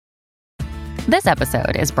This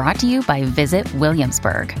episode is brought to you by Visit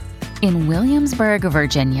Williamsburg. In Williamsburg,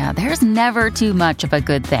 Virginia, there's never too much of a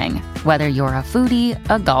good thing. Whether you're a foodie,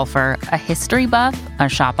 a golfer, a history buff, a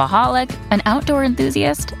shopaholic, an outdoor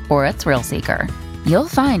enthusiast, or a thrill seeker, you'll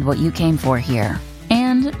find what you came for here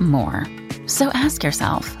and more. So ask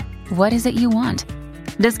yourself, what is it you want?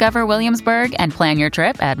 Discover Williamsburg and plan your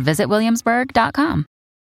trip at visitwilliamsburg.com.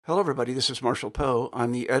 Hello, everybody. This is Marshall Poe.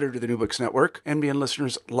 I'm the editor of the New Books Network. NBN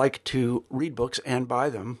listeners like to read books and buy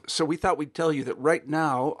them. So we thought we'd tell you that right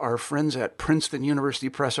now, our friends at Princeton University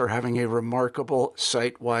Press are having a remarkable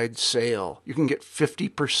site-wide sale. You can get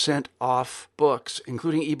 50% off books,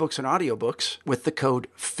 including ebooks and audiobooks, with the code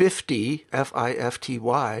 50,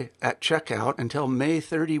 F-I-F-T-Y, at checkout until May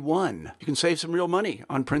 31. You can save some real money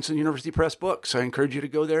on Princeton University Press books. I encourage you to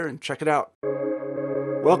go there and check it out.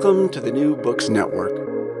 Welcome to the New Books Network.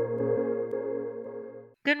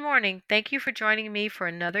 Good morning. Thank you for joining me for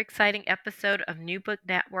another exciting episode of New Book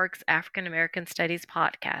Network's African American Studies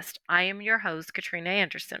podcast. I am your host, Katrina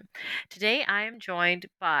Anderson. Today I am joined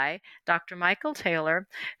by Dr. Michael Taylor,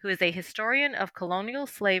 who is a historian of colonial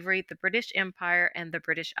slavery, the British Empire, and the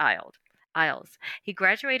British Isles. He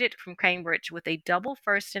graduated from Cambridge with a double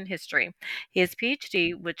first in history. His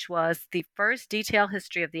PhD, which was the first detailed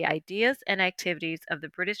history of the ideas and activities of the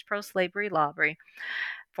British pro-slavery lobby,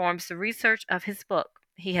 forms the research of his book.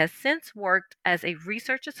 He has since worked as a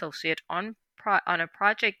research associate on a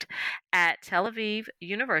project at Tel Aviv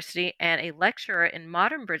University and a lecturer in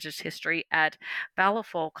modern British history at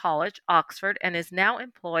Balliol College, Oxford, and is now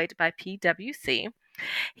employed by PwC.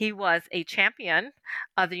 He was a champion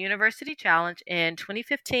of the University Challenge in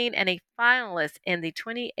 2015 and a finalist in the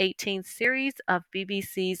 2018 series of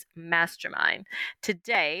BBC's Mastermind.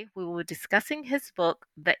 Today, we will be discussing his book,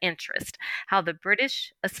 The Interest: How the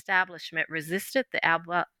British Establishment Resisted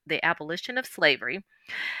the Abolition of Slavery.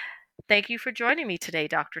 Thank you for joining me today,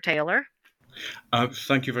 Dr. Taylor.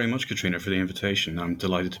 Thank you very much, Katrina, for the invitation. I'm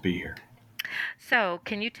delighted to be here. So,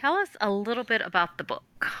 can you tell us a little bit about the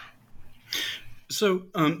book? So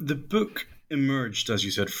the book emerged, as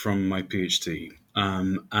you said, from my PhD,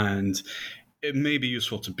 and it may be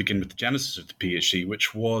useful to begin with the genesis of the PhD,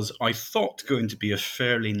 which was, I thought, going to be a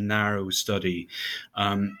fairly narrow study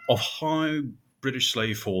of how British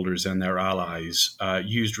slaveholders and their allies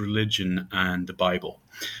used religion and the Bible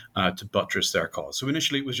to buttress their cause. So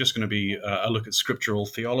initially it was just going to be a look at scriptural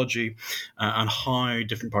theology and how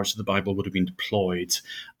different parts of the Bible would have been deployed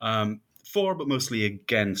for, but mostly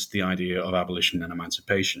against, the idea of abolition and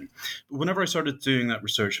emancipation. But whenever I started doing that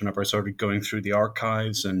research, whenever I started going through the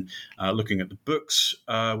archives and looking at the books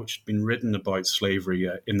which had been written about slavery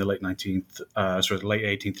in the late 18th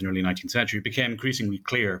and early 19th century, it became increasingly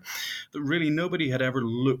clear that really nobody had ever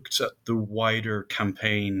looked at the wider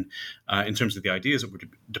campaign in terms of the ideas that were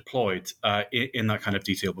deployed in that kind of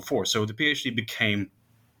detail before. So the PhD became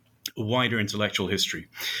a wider intellectual history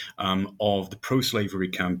of the pro-slavery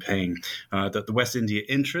campaign that the West India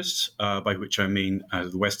interests, by which I mean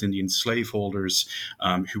the West Indian slaveholders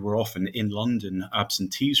who were often in London,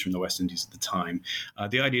 absentees from the West Indies at the time,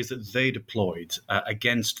 the ideas that they deployed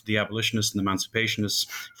against the abolitionists and emancipationists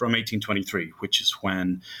from 1823, which is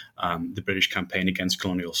when the British campaign against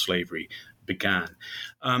colonial slavery began.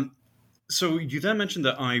 So you then mentioned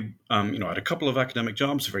that I had a couple of academic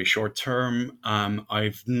jobs, very short term.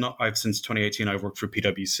 I've since 2018 I've worked for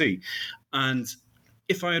PwC, and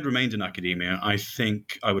if I had remained in academia, I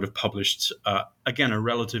think I would have published again a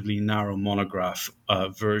relatively narrow monograph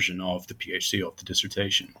version of the PhD, of the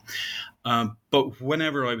dissertation. But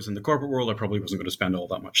whenever I was in the corporate world, I probably wasn't going to spend all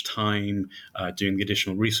that much time doing the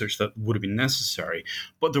additional research that would have been necessary.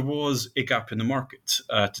 But there was a gap in the market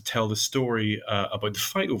to tell the story about the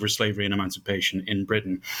fight over slavery and emancipation in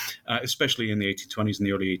Britain, especially in the 1820s and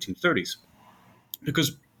the early 1830s.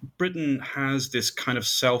 Because Britain has this kind of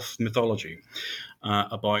self-mythology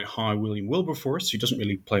about how William Wilberforce, who doesn't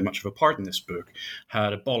really play much of a part in this book,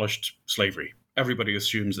 had abolished slavery. Everybody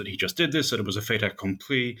assumes that he just did this, that it was a fait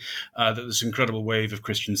accompli, that this incredible wave of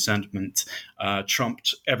Christian sentiment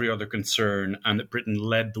trumped every other concern, and that Britain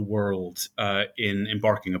led the world in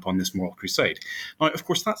embarking upon this moral crusade. Now, of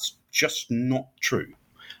course, that's just not true,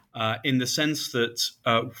 in the sense that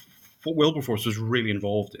what Wilberforce was really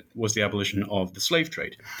involved in was the abolition of the slave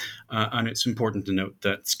trade. And it's important to note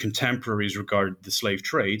that contemporaries regard the slave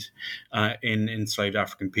trade in enslaved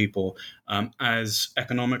African people as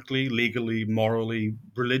economically, legally, morally,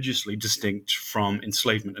 religiously distinct from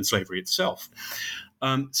enslavement and slavery itself.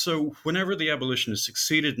 So whenever the abolitionists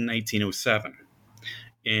succeeded in 1807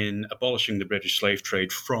 in abolishing the British slave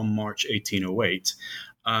trade from March 1808,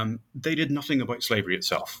 they did nothing about slavery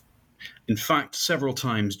itself. In fact, several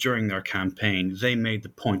times during their campaign, they made the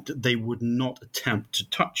point that they would not attempt to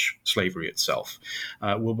touch slavery itself.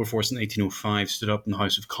 Wilberforce in 1805 stood up in the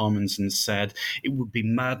House of Commons and said it would be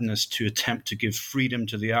madness to attempt to give freedom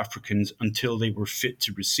to the Africans until they were fit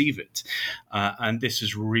to receive it. And this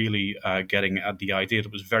is really getting at the idea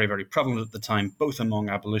that was very, very prevalent at the time, both among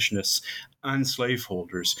abolitionists and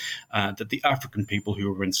slaveholders, that the African people who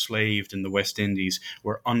were enslaved in the West Indies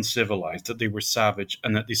were uncivilized, that they were savage,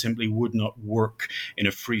 and that they simply would not work in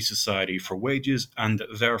a free society for wages, and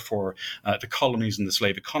that therefore the colonies and the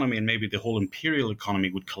slave economy and maybe the whole imperial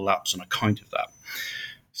economy would collapse on account of that.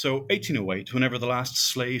 So 1808, whenever the last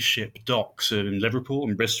slave ship docks in Liverpool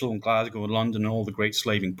and Bristol and Glasgow and London and all the great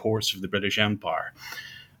slaving ports of the British Empire,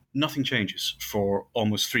 nothing changes for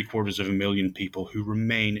almost 750,000 people who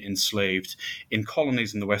remain enslaved in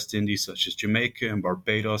colonies in the West Indies, such as Jamaica and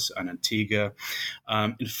Barbados and Antigua.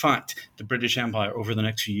 In fact, the British Empire over the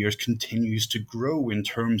next few years continues to grow in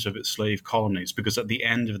terms of its slave colonies, because at the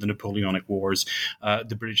end of the Napoleonic Wars,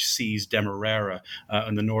 the British seize Demerara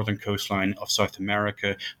on the northern coastline of South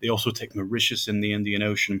America. They also take Mauritius in the Indian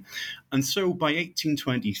Ocean. And so by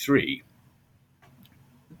 1823,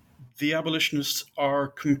 the abolitionists are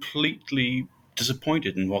completely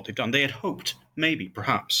disappointed in what they've done. They had hoped, maybe,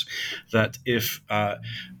 perhaps, that if the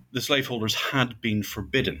slaveholders had been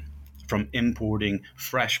forbidden from importing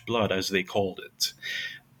fresh blood, as they called it,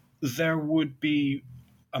 there would be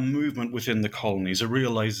a movement within the colonies, a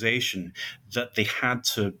realization that they had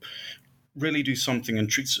to really do something and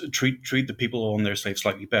treat the people on their slaves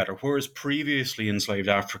slightly better, whereas previously enslaved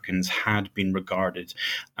Africans had been regarded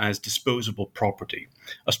as disposable property,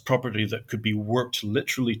 as property that could be worked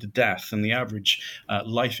literally to death. And the average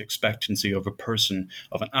life expectancy of a person,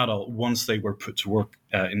 of an adult, once they were put to work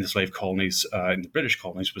in the slave colonies, in the British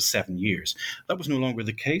colonies, was 7 years. That was no longer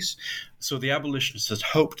the case. So the abolitionists had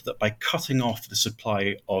hoped that by cutting off the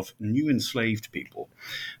supply of new enslaved people,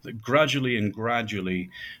 that gradually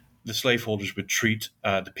the slaveholders would treat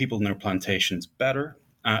the people in their plantations better,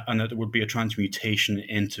 and that there would be a transmutation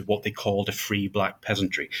into what they called a free black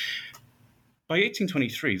peasantry. By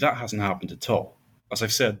 1823, that hasn't happened at all. As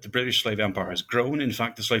I've said, the British slave empire has grown. In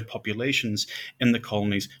fact, the slave populations in the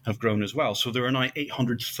colonies have grown as well. So there are now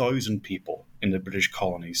 800,000 people in the British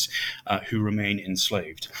colonies who remain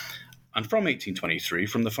enslaved. And from 1823,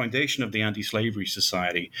 from the foundation of the Anti-Slavery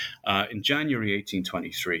Society, in January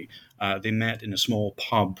 1823, they met in a small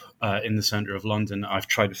pub in the centre of London. I've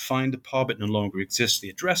tried to find the pub. It no longer exists. The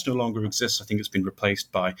address no longer exists. I think it's been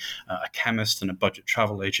replaced by a chemist and a budget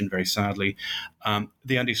travel agent, very sadly.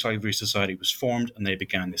 The Anti-Slavery Society was formed, and they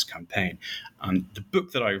began this campaign. And the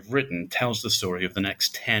book that I've written tells the story of the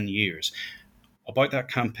next 10 years. About that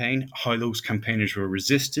campaign, how those campaigners were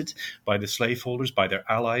resisted by the slaveholders, by their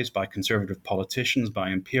allies, by conservative politicians, by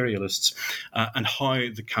imperialists, and how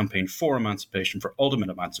the campaign for emancipation, for ultimate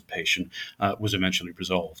emancipation, was eventually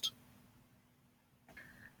resolved.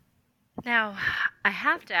 Now, I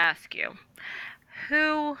have to ask you,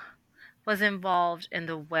 who was involved in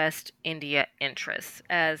the West India interests?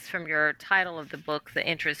 As from your title of the book, The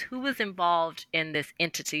Interest, who was involved in this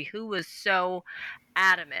entity? Who was so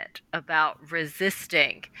adamant about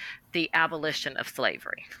resisting the abolition of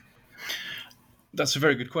slavery? That's a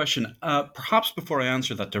very good question. Perhaps before I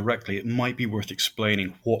answer that directly, it might be worth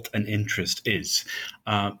explaining what an interest is,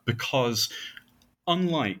 because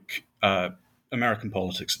unlike American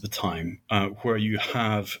politics at the time, where you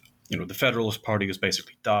have the Federalist Party has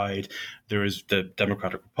basically died. There is the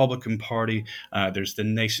Democratic Republican Party. There's the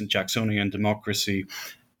nascent Jacksonian democracy.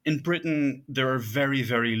 In Britain, there are very,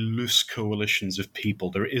 very loose coalitions of people.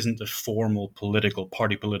 There isn't a formal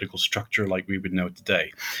party political structure like we would know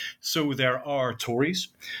today. So there are Tories,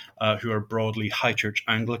 who are broadly high church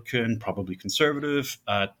Anglican, probably conservative,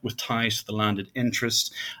 with ties to the landed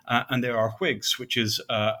interest. And there are Whigs, which is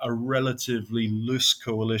a relatively loose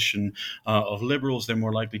coalition of liberals. They're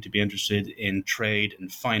more likely to be interested in trade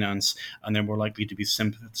and finance, and they're more likely to be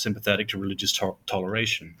sympathetic to religious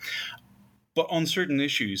toleration. But on certain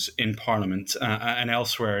issues in Parliament and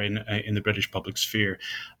elsewhere in the British public sphere,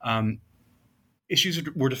 issues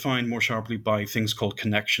were defined more sharply by things called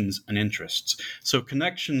connections and interests. So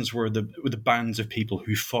connections were the bands of people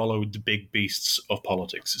who followed the big beasts of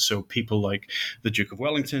politics. So people like the Duke of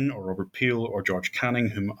Wellington or Robert Peel or George Canning,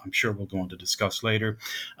 whom I'm sure we'll go on to discuss later.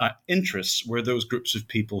 Interests were those groups of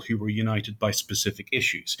people who were united by specific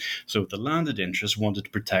issues. So the landed interest wanted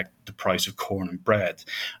to protect the price of corn and bread.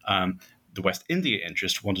 The West India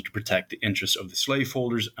interest wanted to protect the interests of the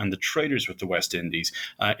slaveholders and the traders with the West Indies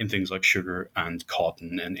in things like sugar and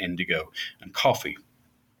cotton and indigo and coffee.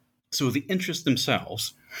 So the interests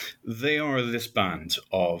themselves, they are this band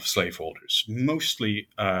of slaveholders, mostly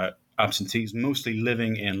absentees, mostly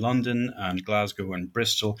living in London and Glasgow and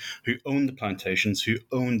Bristol, who own the plantations, who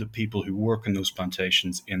own the people who work in those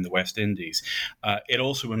plantations in the West Indies. It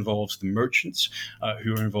also involves the merchants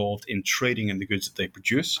who are involved in trading in the goods that they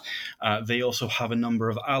produce. They also have a number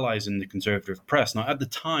of allies in the conservative press. Now, at the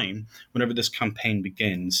time, whenever this campaign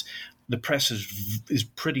begins, the press is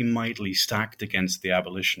pretty mightily stacked against the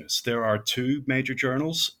abolitionists. There are two major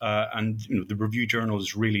journals, and the Review Journal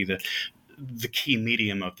is really the key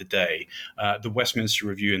medium of the day, the Westminster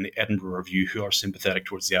Review and the Edinburgh Review, who are sympathetic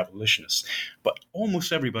towards the abolitionists. But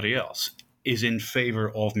almost everybody else is in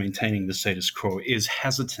favor of maintaining the status quo, is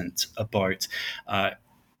hesitant about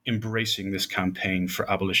embracing this campaign for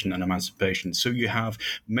abolition and emancipation. So you have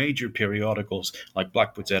major periodicals like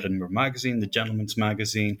Blackwood's Edinburgh Magazine, the Gentleman's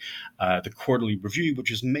Magazine, the Quarterly Review, which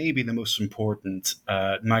is maybe the most important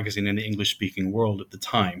magazine in the English-speaking world at the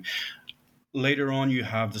time. Later on, you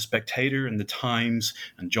have The Spectator and The Times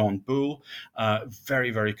and John Bull, very,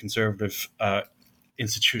 very conservative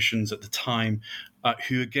institutions at the time,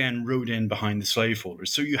 who again rode in behind the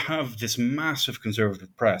slaveholders. So you have this massive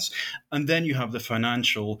conservative press, and then you have the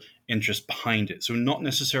financial interest behind it. So not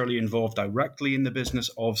necessarily involved directly in the business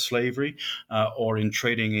of slavery or in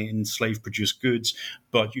trading in slave-produced goods,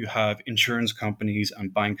 but you have insurance companies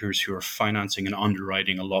and bankers who are financing and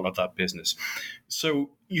underwriting a lot of that business.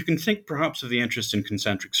 So you can think perhaps of the interest in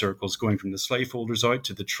concentric circles going from the slaveholders out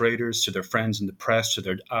to the traders, to their friends in the press, to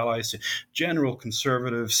their allies, to general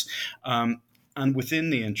conservatives. And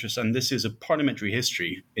within the interest, and this is a parliamentary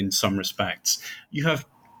history in some respects, you have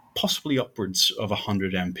possibly upwards of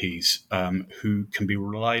 100 MPs who can be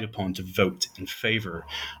relied upon to vote in favour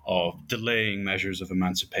of delaying measures of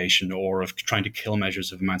emancipation or of trying to kill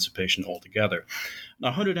measures of emancipation altogether. Now,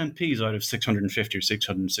 100 MPs out of 650 or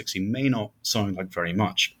 660 may not sound like very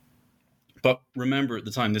much. But remember, at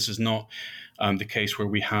the time, this is not the case where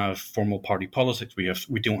we have formal party politics.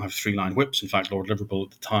 We don't have three-line whips. In fact, Lord Liverpool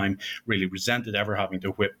at the time really resented ever having to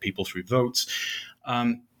whip people through votes.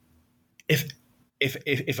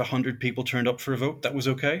 If 100 people turned up for a vote, that was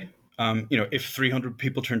okay. If 300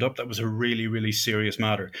 people turned up, that was a really, really serious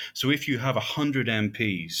matter. So if you have 100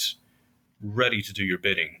 MPs ready to do your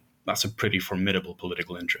bidding, that's a pretty formidable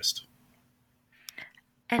political interest.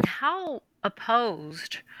 And how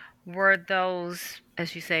opposed were those,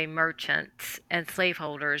 as you say, merchants and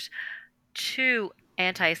slaveholders to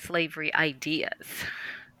anti-slavery ideas?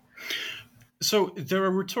 So there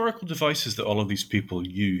are rhetorical devices that all of these people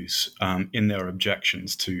use in their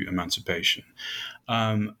objections to emancipation.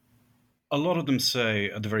 A lot of them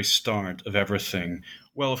say at the very start of everything,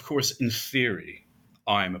 well, of course, in theory,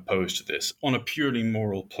 I'm opposed to this. On a purely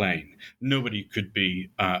moral plane, nobody could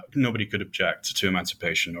object to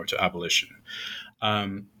emancipation or to abolition.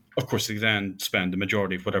 Of course, they then spend the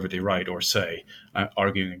majority of whatever they write or say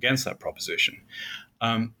arguing against that proposition.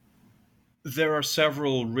 There are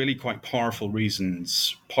several really quite powerful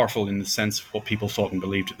reasons, powerful in the sense of what people thought and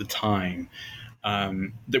believed at the time,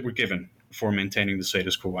 that were given for maintaining the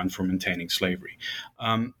status quo and for maintaining slavery.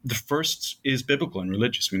 The first is biblical and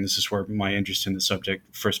religious. I mean, this is where my interest in the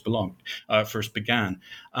subject first began.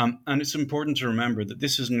 And it's important to remember that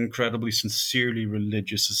this is an incredibly sincerely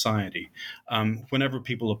religious society. Whenever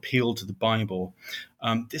people appeal to the Bible,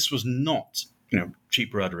 this was not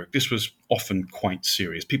cheap rhetoric. This was often quite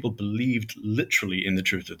serious. People believed literally in the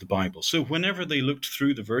truth of the Bible. So whenever they looked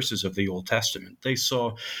through the verses of the Old Testament, they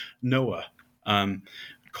saw Noah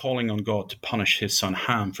calling on God to punish his son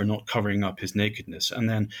Ham for not covering up his nakedness. And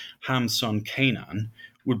then Ham's son Canaan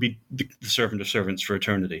would be the servant of servants for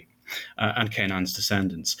eternity. And Canaan's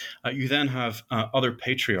descendants. You then have other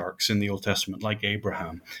patriarchs in the Old Testament, like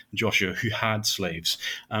Abraham and Joshua, who had slaves.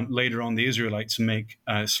 Later on, the Israelites make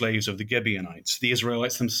slaves of the Gibeonites. The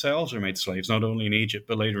Israelites themselves are made slaves, not only in Egypt,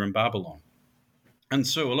 but later in Babylon. And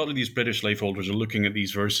so a lot of these British slaveholders are looking at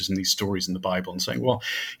these verses and these stories in the Bible and saying, well,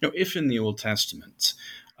 if in the Old Testament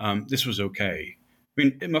this was okay, I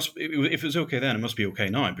mean, if it was okay then, it must be okay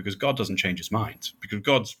now, because God doesn't change his mind, because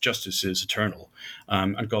God's justice is eternal,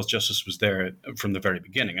 and God's justice was there from the very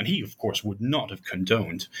beginning. And he, of course, would not have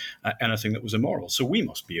condoned anything that was immoral. So we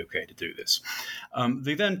must be okay to do this.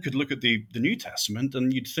 They then could look at the New Testament,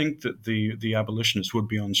 and you'd think that the abolitionists would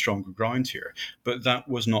be on stronger ground here. But that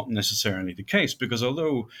was not necessarily the case, because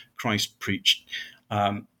although Christ preached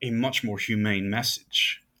a much more humane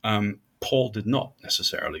message, Paul did not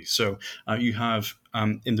necessarily. So you have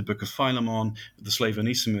in the book of Philemon, the slave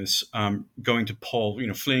Onesimus going to Paul,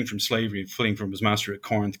 fleeing from slavery, fleeing from his master at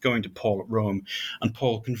Corinth, going to Paul at Rome, and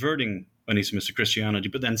Paul converting Onesimus to Christianity,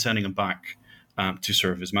 but then sending him back to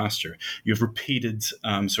serve his master. You have repeated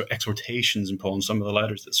sort of exhortations in Paul in some of the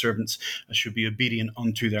letters that servants should be obedient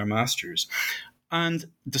unto their masters. And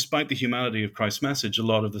despite the humanity of Christ's message, a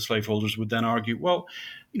lot of the slaveholders would then argue, well,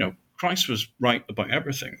 Christ was right about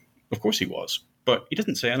everything. Of course he was. But he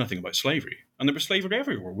didn't say anything about slavery. And there was slavery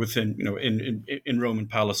everywhere within, in Rome and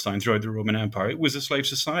Palestine, throughout the Roman Empire. It was a slave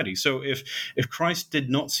society. So if Christ did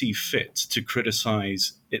not see fit to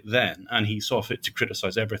criticize it then, and he saw fit to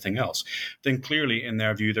criticize everything else, then clearly, in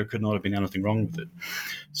their view, there could not have been anything wrong with it.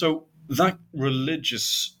 So that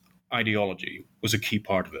religious ideology was a key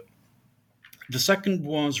part of it. The second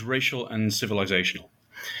was racial and civilizational.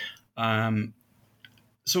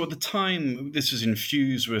 So at the time, this was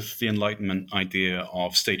infused with the Enlightenment idea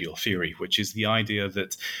of stadial theory, which is the idea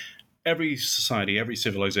that every society, every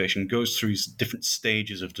civilization goes through different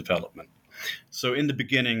stages of development. So in the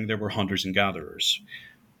beginning, there were hunters and gatherers.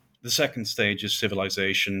 The second stage of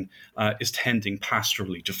civilization is tending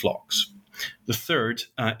pastorally to flocks. The third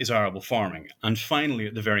is arable farming. And finally,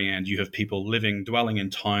 at the very end, you have people dwelling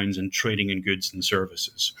in towns and trading in goods and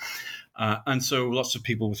services. And so lots of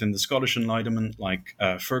people within the Scottish Enlightenment, like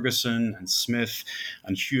Ferguson and Smith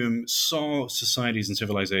and Hume, saw societies and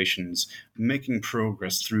civilizations making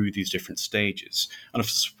progress through these different stages. And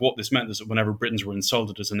what this meant is that whenever Britons were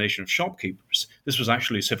insulted as a nation of shopkeepers, this was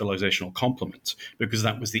actually a civilizational compliment, because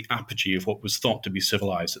that was the apogee of what was thought to be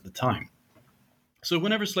civilized at the time. So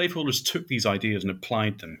whenever slaveholders took these ideas and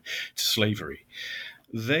applied them to slavery,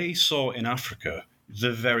 they saw in Africa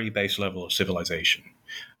the very base level of civilization.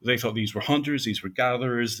 They thought these were hunters, these were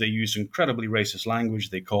gatherers. They used incredibly racist language.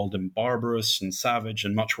 They called them barbarous and savage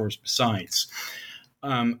and much worse besides.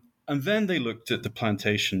 And then they looked at the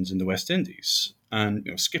plantations in the West Indies and,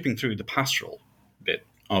 skipping through the pastoral bit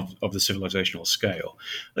of the civilizational scale,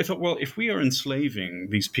 they thought, well, if we are enslaving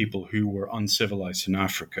these people who were uncivilized in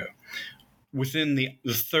Africa within the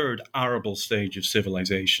third arable stage of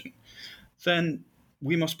civilization, then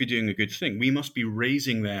we must be doing a good thing. We must be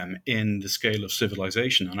raising them in the scale of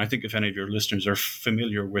civilization. And I think if any of your listeners are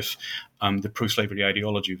familiar with the pro-slavery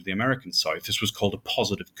ideology of the American South, this was called a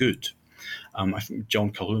positive good. I think John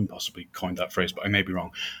Calhoun possibly coined that phrase, but I may be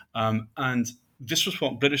wrong. And this was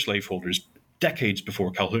what British slaveholders, decades before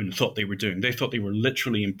Calhoun, thought they were doing. They thought they were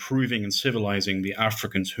literally improving and civilizing the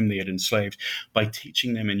Africans whom they had enslaved by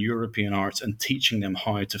teaching them in European arts and teaching them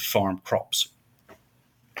how to farm crops.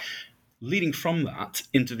 Leading from that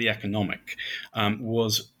into the economic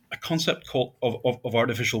was a concept called of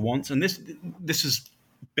artificial wants, and this is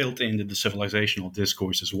built into the civilizational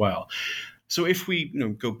discourse as well. So if we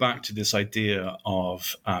go back to this idea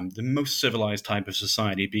of the most civilized type of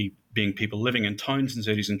society being people living in towns and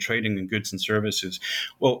cities and trading in goods and services,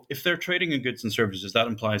 well, if they're trading in goods and services, that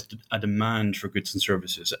implies a demand for goods and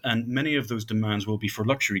services, and many of those demands will be for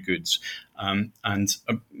luxury goods and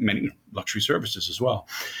many luxury services as well.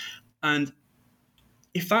 And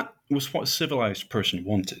if that was what a civilized person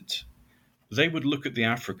wanted, they would look at the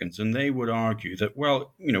Africans and they would argue that,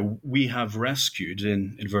 well, we have rescued,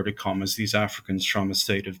 in inverted commas, these Africans from a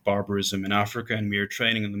state of barbarism in Africa, and we are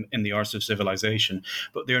training them in the arts of civilization,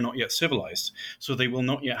 but they're not yet civilized. So they will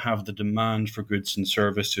not yet have the demand for goods and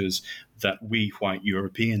services that we white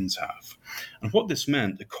Europeans have. And what this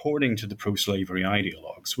meant, according to the pro-slavery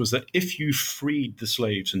ideologues, was that if you freed the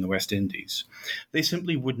slaves in the West Indies, they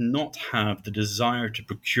simply would not have the desire to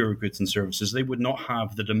procure goods and services. They would not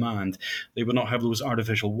have the demand. They would not have those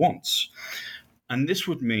artificial wants. And this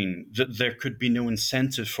would mean that there could be no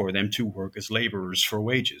incentive for them to work as laborers for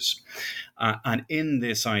wages. And in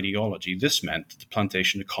this ideology, this meant that the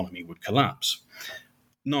plantation economy would collapse.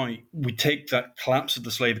 Now, we take that collapse of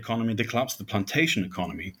the slave economy, the collapse of the plantation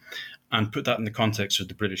economy, and put that in the context of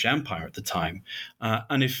the British Empire at the time.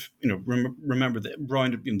 And if, remember that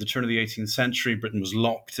around the turn of the 18th century, Britain was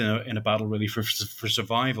locked in a battle really for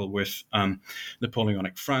survival with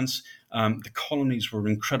Napoleonic France. The colonies were an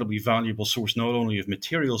incredibly valuable source not only of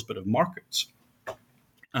materials, but of markets.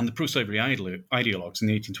 And the pro-slavery ideologues in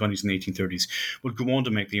the 1820s and 1830s would go on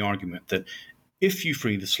to make the argument that if you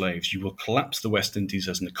free the slaves, you will collapse the West Indies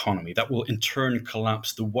as an economy. That will in turn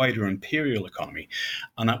collapse the wider imperial economy,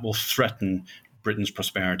 and that will threaten Britain's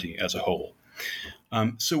prosperity as a whole.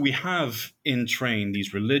 So we have in train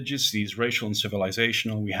these religious, these racial and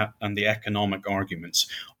civilizational, and the economic arguments,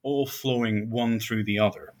 all flowing one through the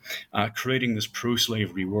other, creating this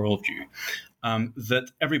pro-slavery worldview. That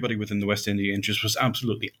everybody within the West India interest was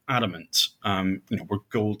absolutely adamant were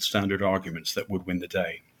gold standard arguments that would win the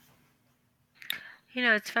day.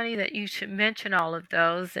 It's funny that you should mention all of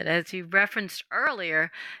those. And as you referenced earlier,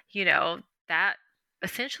 that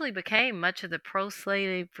essentially became much of the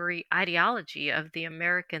pro-slavery ideology of the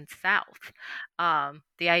American South,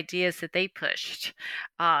 the ideas that they pushed.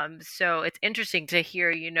 So it's interesting to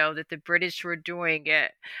hear, that the British were doing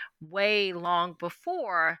it way long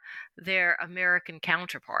before their American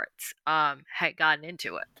counterparts had gotten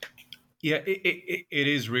into it. Yeah, it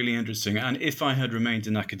is really interesting. And if I had remained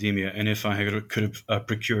in academia and if I could have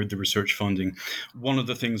procured the research funding, one of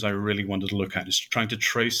the things I really wanted to look at is trying to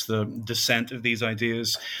trace the descent of these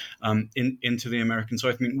ideas into the American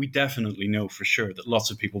South. I mean, we definitely know for sure that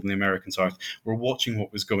lots of people in the American South were watching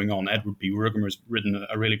what was going on. Edward B. Rugemer's written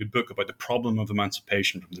a really good book about the problem of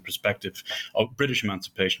emancipation from the perspective of British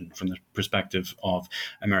emancipation from the perspective of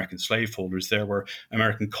American slaveholders. There were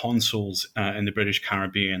American consuls in the British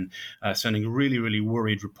Caribbean sending really, really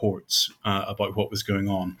worried reports about what was going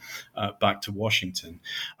on back to Washington.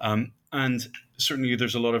 And certainly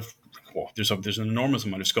there's a lot of, there's an enormous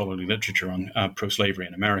amount of scholarly literature on pro-slavery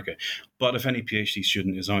in America. But if any PhD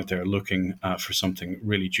student is out there looking for something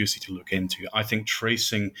really juicy to look into, I think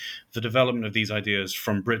tracing the development of these ideas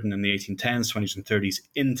from Britain in the 1810s, 20s, and 30s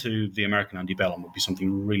into the American antebellum would be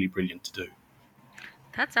something really brilliant to do.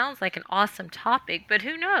 That sounds like an awesome topic, but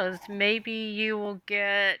who knows? Maybe you will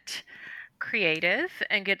get creative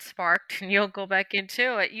and get sparked and you'll go back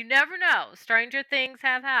into it. You never know. Stranger things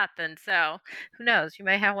have happened. So who knows? You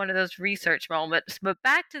may have one of those research moments. But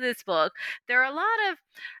back to this book, there are a lot of,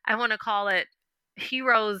 I want to call it,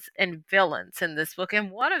 heroes and villains in this book.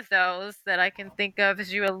 And one of those that I can think of,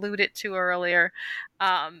 as you alluded to earlier,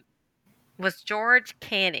 was George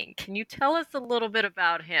Canning. Can you tell us a little bit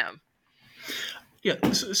about him?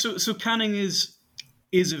 Yeah, so Canning is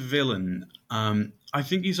a villain. I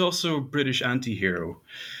think he's also a British anti-hero.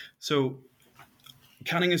 So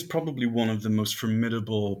Canning is probably one of the most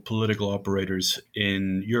formidable political operators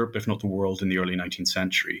in Europe, if not the world, in the early 19th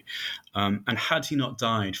century. And had he not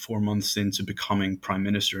died 4 months into becoming prime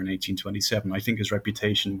minister in 1827, I think his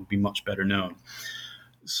reputation would be much better known.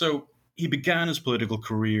 So he began his political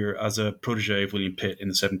career as a protege of William Pitt in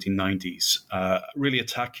the 1790s, really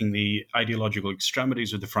attacking the ideological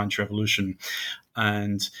extremities of the French Revolution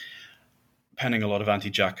and penning a lot of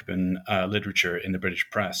anti-Jacobin literature in the British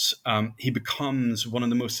press. He becomes one of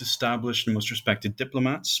the most established and most respected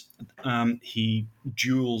diplomats. He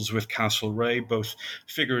duels with Castlereagh, both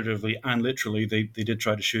figuratively and literally. They did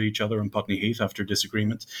try to shoot each other on Putney Heath after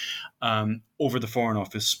disagreement over the Foreign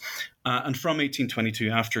Office. And from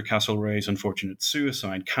 1822, after Castlereagh's unfortunate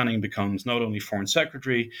suicide, Canning becomes not only Foreign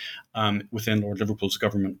Secretary within Lord Liverpool's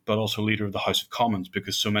government, but also leader of the House of Commons,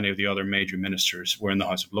 because so many of the other major ministers were in the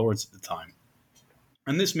House of Lords at the time.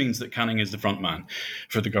 And this means that Canning is the front man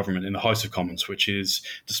for the government in the House of Commons, which is,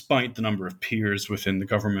 despite the number of peers within the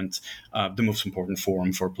government, the most important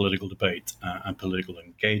forum for political debate and political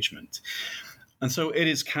engagement. And so it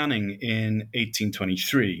is Canning in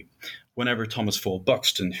 1823, whenever Thomas Fall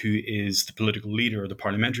Buxton, who is the political leader or the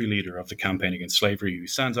parliamentary leader of the campaign against slavery, who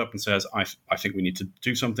stands up and says, I think we need to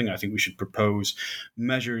do something. I think we should propose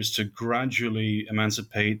measures to gradually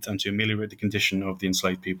emancipate and to ameliorate the condition of the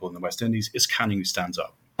enslaved people in the West Indies, is Canning who stands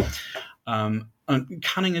up. And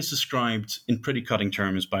Canning is described in pretty cutting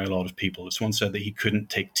terms by a lot of people. It's once said that he couldn't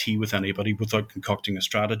take tea with anybody without concocting a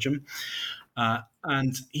stratagem.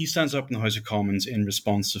 And he stands up in the House of Commons in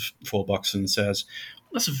response to Fall Buxton and says,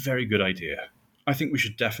 that's a very good idea. I think we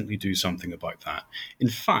should definitely do something about that. In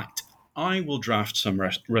fact, I will draft some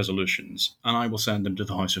resolutions and I will send them to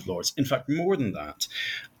the House of Lords. In fact, more than that,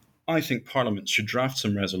 I think Parliament should draft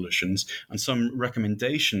some resolutions and some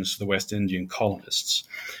recommendations to the West Indian colonists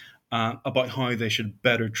about how they should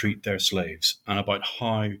better treat their slaves and about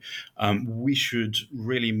how we should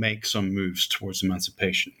really make some moves towards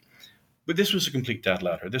emancipation. But this was a complete dead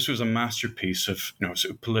letter. This was a masterpiece of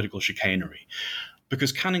sort of political chicanery,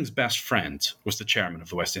 because Canning's best friend was the chairman of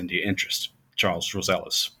the West India Interest, Charles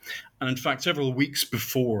Rosellas. And in fact, several weeks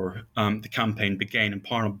before the campaign began in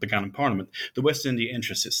Parliament, the West India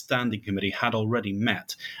Interest, its standing committee, had already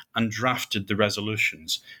met and drafted the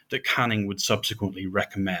resolutions that Canning would subsequently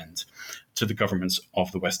recommend to the governments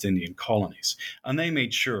of the West Indian colonies. And they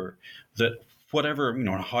made sure that whatever,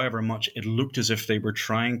 however much it looked as if they were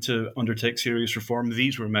trying to undertake serious reform,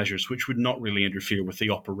 these were measures which would not really interfere with the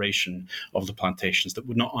operation of the plantations, that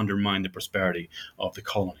would not undermine the prosperity of the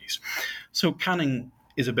colonies. So Canning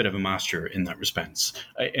is a bit of a master in that respect.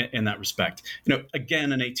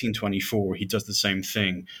 Again in 1824, he does the same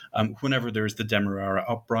thing. Whenever there's the Demerara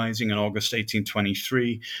uprising in August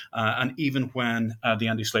 1823, and even when the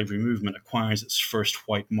anti-slavery movement acquires its first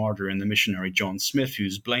white martyr in the missionary John Smith,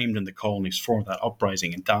 who's blamed in the colonies for that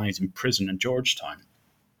uprising and dies in prison in Georgetown.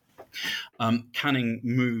 Canning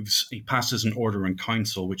he passes an order in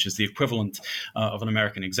council, which is the equivalent of an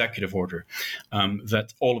American executive order,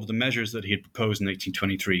 that all of the measures that he had proposed in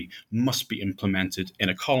 1823 must be implemented in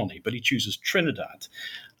a colony. But he chooses Trinidad.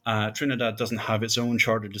 Trinidad doesn't have its own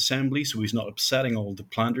chartered assembly, so he's not upsetting all the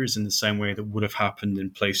planters in the same way that would have happened in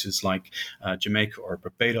places like Jamaica or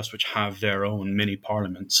Barbados, which have their own mini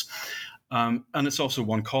parliaments. And it's also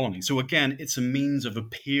one colony. So again, it's a means of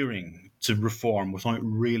appearing to reform without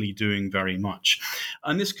really doing very much.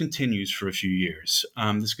 And this continues for a few years.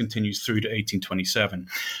 This continues through to 1827.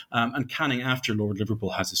 And Canning, after Lord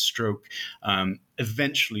Liverpool has a stroke,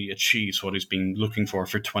 eventually achieves what he's been looking for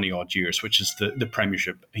 20-odd years, which is the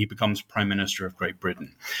premiership. He becomes Prime Minister of Great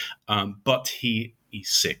Britain. But he's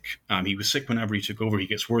sick. He was sick whenever he took over. He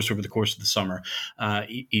gets worse over the course of the summer.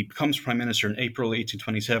 He becomes Prime Minister in April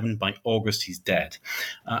 1827. By August, he's dead.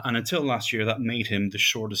 And until last year, that made him the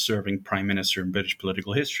shortest serving Prime Minister in British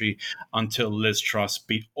political history, until Liz Truss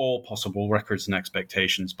beat all possible records and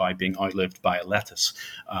expectations by being outlived by a lettuce.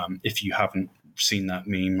 If you haven't seen that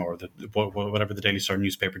meme, or whatever the Daily Star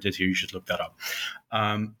newspaper did here, you should look that up.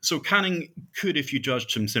 So Canning could, if you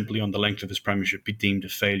judged him simply on the length of his premiership, be deemed a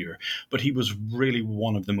failure, but he was really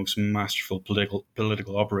one of the most masterful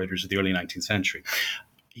political operators of the early 19th century.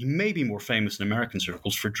 He may be more famous in American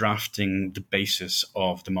circles for drafting the basis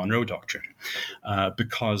of the Monroe Doctrine,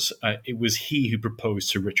 because it was he who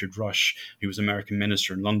proposed to Richard Rush, who was American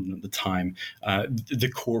minister in London at the time, the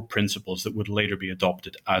core principles that would later be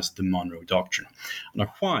adopted as the Monroe Doctrine.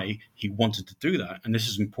 Now, why he wanted to do that, and this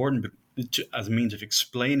is important as a means of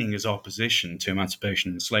explaining his opposition to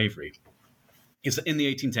emancipation and slavery, is that in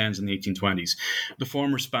the 1810s and the 1820s, the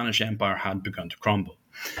former Spanish Empire had begun to crumble.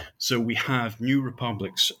 So we have new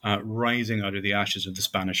republics rising out of the ashes of the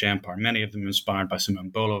Spanish Empire, many of them inspired by Simon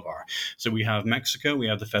Bolivar. So we have Mexico, we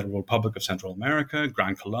have the Federal Republic of Central America,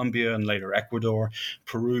 Gran Colombia, and later Ecuador,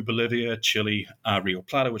 Peru, Bolivia, Chile, Rio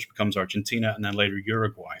Plata, which becomes Argentina, and then later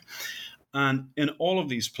Uruguay. And in all of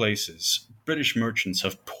these places, British merchants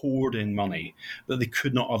have poured in money that they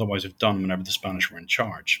could not otherwise have done whenever the Spanish were in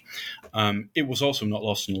charge. It was also not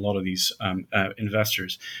lost on a lot of these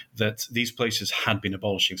investors that these places had been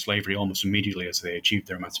abolishing slavery almost immediately as they achieved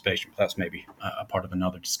their emancipation. But that's maybe a part of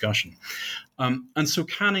another discussion. And so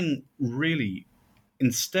Canning really,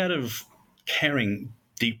 instead of caring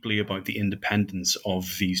deeply about the independence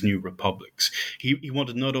of these new republics, he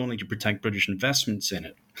wanted not only to protect British investments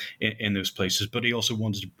in those places, but he also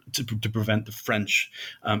wanted to prevent the French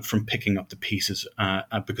from picking up the pieces,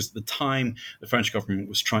 because at the time the French government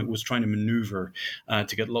was trying to maneuver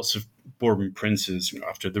to get lots of Bourbon princes,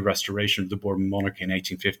 after the restoration of the Bourbon monarchy in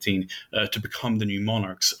 1815, to become the new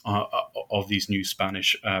monarchs of these new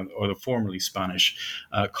Spanish or the formerly Spanish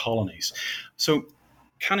colonies. So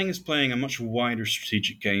Canning is playing a much wider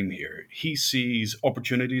strategic game here. He sees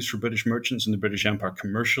opportunities for British merchants in the British Empire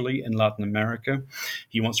commercially in Latin America.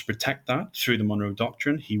 He wants to protect that through the Monroe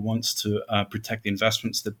Doctrine. He wants to protect the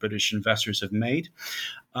investments that British investors have made.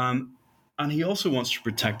 And he also wants to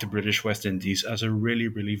protect the British West Indies as a really,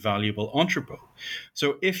 really valuable entrepot.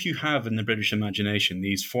 So if you have in the British imagination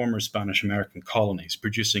these former Spanish-American colonies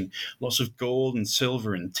producing lots of gold and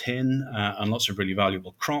silver and tin and lots of really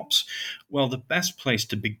valuable crops, well, the best place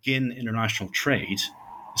to begin international trade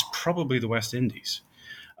is probably the West Indies.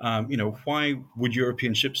 Why would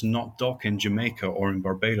European ships not dock in Jamaica or in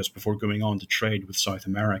Barbados before going on to trade with South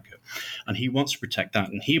America? And he wants to protect that.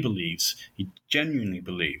 And he genuinely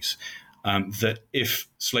believes, that if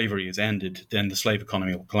slavery is ended, then the slave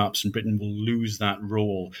economy will collapse and Britain will lose that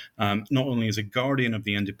role, not only as a guardian of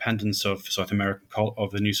the independence of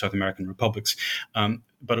the new South American republics,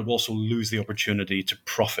 but it will also lose the opportunity to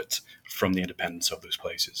profit from the independence of those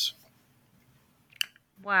places.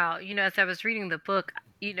 Wow. As I was reading the book,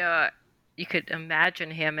 you could imagine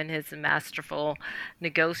him and his masterful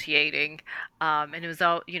negotiating, and it was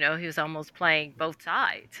all, he was almost playing both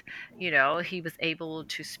sides. He was able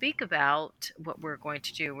to speak about what we're going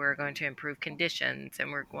to do. We're going to improve conditions,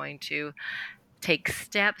 and we're going to take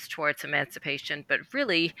steps towards emancipation, but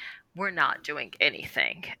really, we're not doing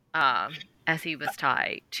anything, as he was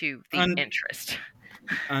tied to the interest.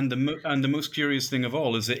 And the most curious thing of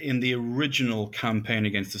all is that in the original campaign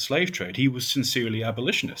against the slave trade, he was sincerely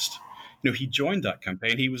abolitionist. He joined that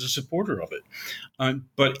campaign. He was a supporter of it.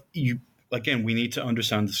 But we need to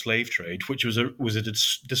understand the slave trade, which was a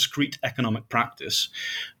discrete economic practice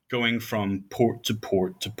going from port to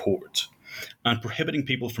port to port. and prohibiting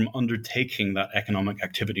people from undertaking that economic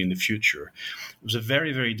activity in the future. It was a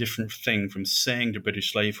very, very different thing from saying to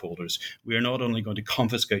British slaveholders, we are not only going to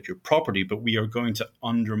confiscate your property, but we are going to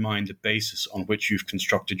undermine the basis on which you've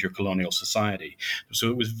constructed your colonial society. So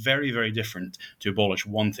it was very, very different to abolish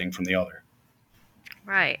one thing from the other.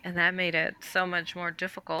 Right, and that made it so much more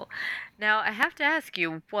difficult. Now, I have to ask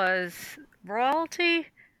you, was royalty,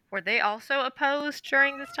 were they also opposed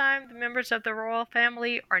during this time, the members of the royal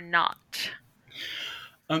family, or not?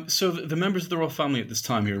 So the members of the royal family at this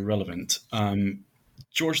time are irrelevant.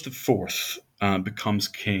 George IV becomes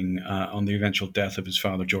king on the eventual death of his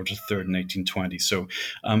father, George III, in 1820. So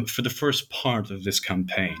for the first part of this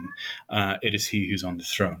campaign, it is he who's on the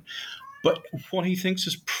throne. But what he thinks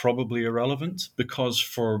is probably irrelevant, because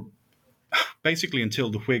for basically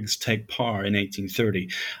until the Whigs take power in 1830,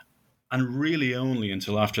 and really only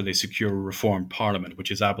until after they secure a reformed parliament,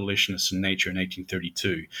 which is abolitionist in nature in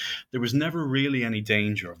 1832, there was never really any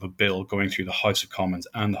danger of a bill going through the House of Commons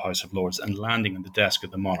and the House of Lords and landing on the desk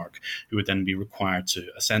of the monarch, who would then be required to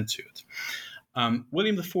assent to it.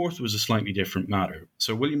 William IV was a slightly different matter.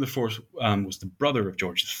 So William IV was the brother of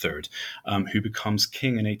George III, who becomes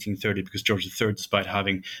king in 1830 because George III, despite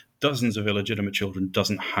having dozens of illegitimate children,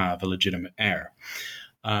 doesn't have a legitimate heir.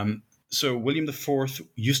 So William IV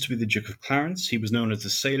used to be the Duke of Clarence. He was known as the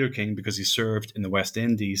Sailor King because he served in the West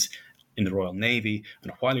Indies in the Royal Navy.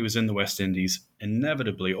 And while he was in the West Indies,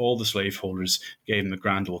 inevitably all the slaveholders gave him a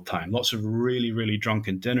grand old time. Lots of really, really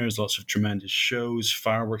drunken dinners, lots of tremendous shows,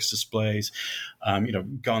 fireworks displays,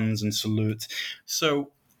 guns and salute.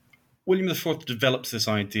 So William IV develops this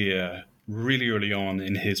idea really early on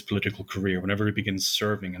in his political career, whenever he begins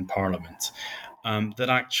serving in Parliament, that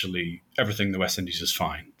actually everything in the West Indies is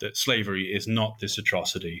fine, that slavery is not this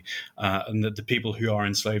atrocity, and that the people who are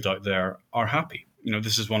enslaved out there are happy.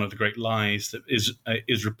 This is one of the great lies that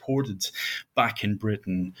is reported back in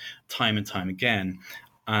Britain time and time again,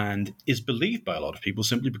 and is believed by a lot of people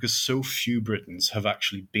simply because so few Britons have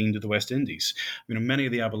actually been to the West Indies. Many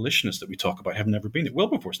of the abolitionists that we talk about have never been there.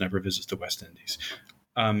 Wilberforce never visits the West Indies.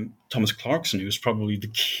 Thomas Clarkson, who was probably the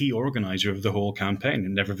key organizer of the whole campaign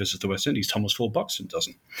and never visits the West Indies. Thomas Full Buxton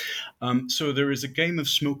doesn't. So there is a game of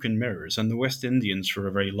smoke and mirrors, and the West Indians for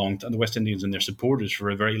a very long time, the West Indians and their supporters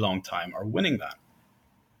for a very long time are winning that.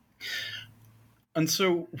 And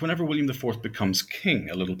so whenever William IV becomes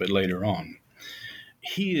king a little bit later on,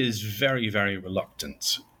 he is very, very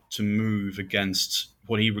reluctant to move against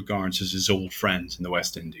what he regards as his old friends in the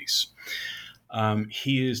West Indies.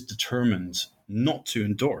 He is determined not to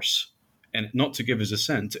endorse and not to give his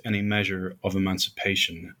assent to any measure of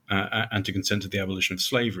emancipation and to consent to the abolition of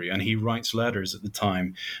slavery. And he writes letters at the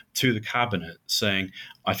time to the cabinet saying,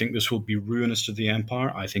 I think this will be ruinous to the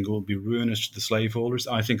empire. I think it will be ruinous to the slaveholders.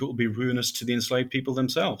 I think it will be ruinous to the enslaved people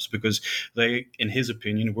themselves, because they, in his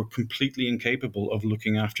opinion, were completely incapable of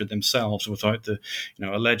looking after themselves without the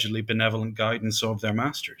allegedly benevolent guidance of their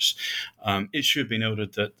masters. It should be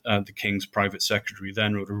noted that the king's private secretary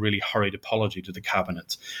then wrote a really hurried apology to the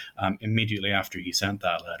cabinet immediately after he sent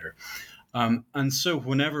that letter. And so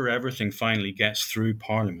whenever everything finally gets through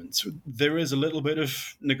Parliament, there is a little bit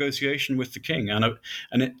of negotiation with the king. And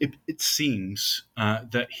it seems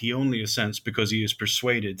that he only assents because he is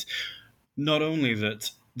persuaded not only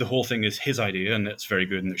that the whole thing is his idea and it's very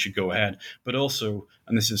good and it should go ahead, but also,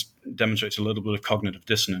 and this demonstrates a little bit of cognitive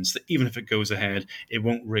dissonance, that even if it goes ahead, it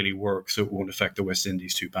won't really work, so it won't affect the West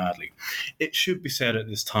Indies too badly. It should be said at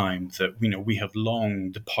this time that we have long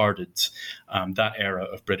departed that era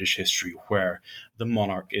of British history where the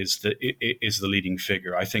monarch is the leading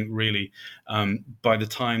figure. I think really by the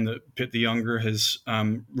time that Pitt the Younger has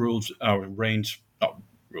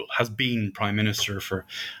has been Prime Minister for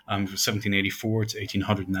 1784 to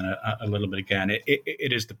 1800 and then a little bit again.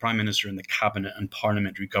 It is the Prime Minister and the Cabinet and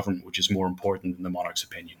Parliamentary government which is more important than the monarch's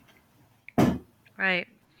opinion. Right.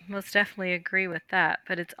 Most definitely agree with that.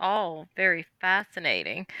 But it's all very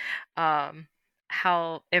fascinating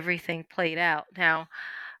how everything played out. Now,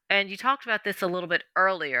 and you talked about this a little bit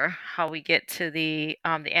earlier, how we get to the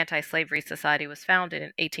Anti-Slavery Society was founded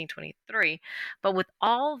in 1823. But with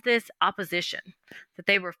all this opposition that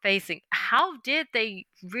they were facing, how did they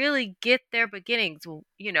really get their beginnings?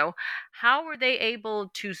 How were they able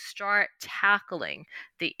to start tackling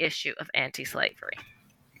the issue of anti-slavery?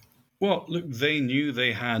 Well, look, they knew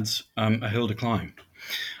they had a hill to climb.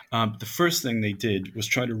 The first thing they did was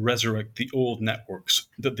try to resurrect the old networks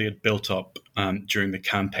that they had built up during the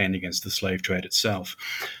campaign against the slave trade itself.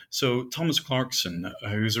 So Thomas Clarkson,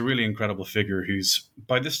 who's a really incredible figure, who's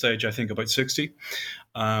by this stage, I think, about 60,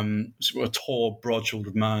 a tall,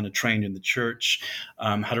 broad-shouldered man, had trained in the church,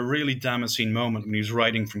 had a really Damascene moment when he was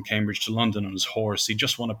riding from Cambridge to London on his horse. He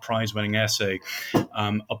just won a prize-winning essay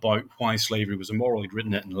about why slavery was immoral. He'd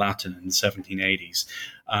written it in Latin in the 1780s.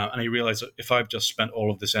 And he realized that if I've just spent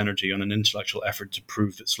all of this energy on an intellectual effort to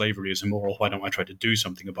prove that slavery is immoral, why don't I try to do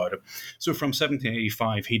something about it? So from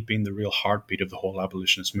 1785, he'd been the real heartbeat of the whole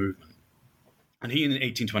abolitionist movement. And he, in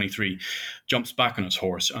 1823, jumps back on his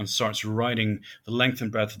horse and starts riding the length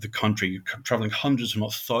and breadth of the country, traveling hundreds, if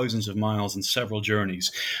not thousands of miles in several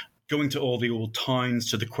journeys, going to all the old towns,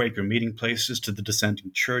 to the Quaker meeting places, to the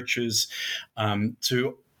dissenting churches,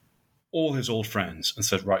 to all his old friends, and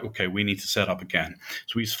said, right, okay, we need to set up again.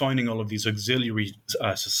 So he's finding all of these auxiliary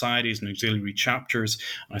societies and auxiliary chapters.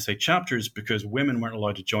 And I say chapters because women weren't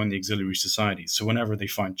allowed to join the auxiliary societies. So whenever they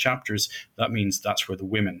found chapters, that means that's where the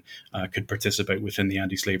women could participate within the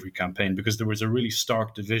anti-slavery campaign, because there was a really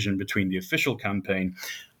stark division between the official campaign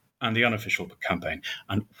and the unofficial campaign.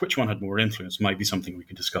 And which one had more influence might be something we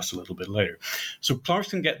could discuss a little bit later. So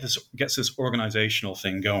Clarkson gets this organizational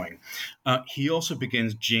thing going. He also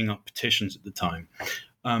begins geeing up petitions at the time.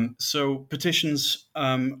 So petitions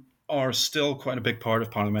are still quite a big part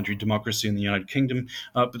of parliamentary democracy in the United Kingdom,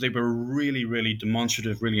 but they were really, really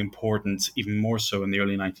demonstrative, really important, even more so in the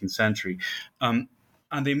early 19th century.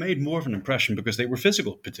 And they made more of an impression because they were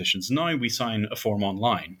physical petitions. Now we sign a form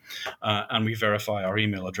online and we verify our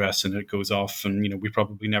email address and it goes off, and we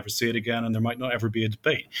probably never see it again, and there might not ever be a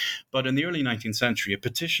debate. But in the early 19th century, a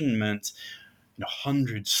petition meant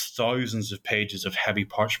hundreds, thousands of pages of heavy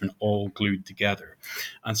parchment all glued together.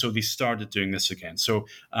 And so they started doing this again. So,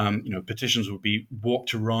 petitions would be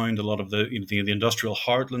walked around a lot of the industrial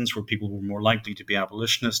heartlands where people were more likely to be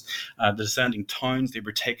abolitionists. The dissenting towns, they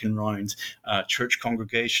were taken around church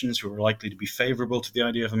congregations who were likely to be favorable to the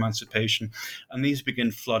idea of emancipation. And these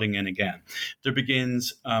begin flooding in again. There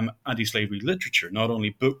begins anti-slavery literature, not only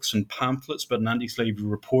books and pamphlets, but an anti-slavery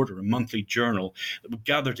reporter, a monthly journal that would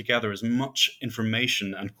gather together as much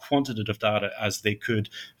information and quantitative data as they could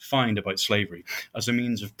find about slavery as a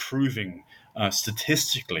means of proving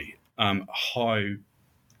statistically how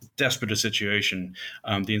desperate a situation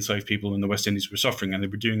the enslaved people in the West Indies were suffering. And they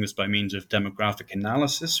were doing this by means of demographic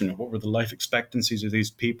analysis. What were the life expectancies of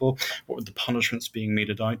these people? What were the punishments being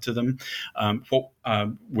meted out to them?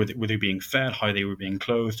 Were they being fed? How they were being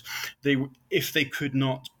clothed? If they could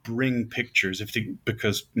not bring pictures,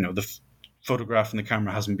 because the photograph and the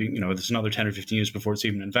camera hasn't been, there's another 10 or 15 years before it's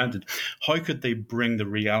even invented. How could they bring the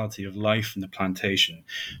reality of life in the plantation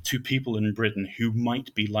to people in Britain who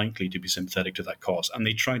might be likely to be sympathetic to that cause? And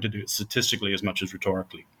they tried to do it statistically as much as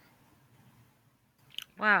rhetorically.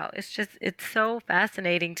 Wow, it's so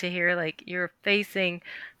fascinating to hear, you're facing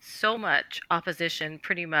so much opposition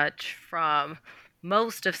pretty much from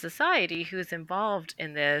most of society who's involved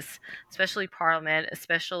in this, especially Parliament,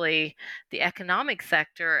 especially the economic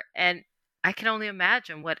sector. And I can only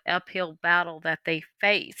imagine what uphill battle that they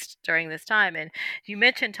faced during this time. And you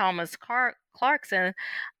mentioned Thomas Clarkson,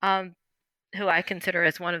 who I consider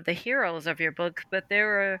as one of the heroes of your book, but there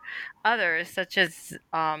were others such as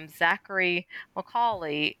Zachary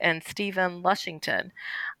Macaulay and Stephen Lushington.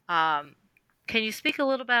 Can you speak a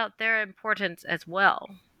little about their importance as well?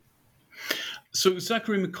 So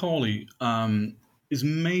Zachary Macaulay is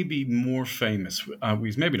maybe more famous.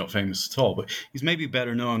 He's maybe not famous at all, but he's maybe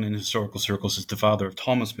better known in historical circles as the father of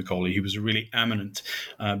Thomas Macaulay. He was a really eminent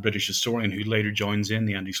British historian who later joins in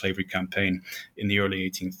the anti-slavery campaign in the early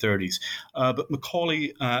 1830s. But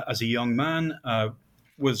Macaulay, as a young man,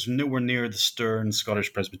 was nowhere near the stern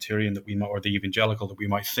Scottish Presbyterian or the evangelical that we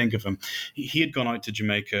might think of him. He had gone out to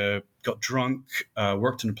Jamaica, got drunk,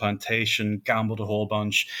 worked in a plantation, gambled a whole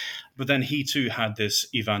bunch. But then he too had this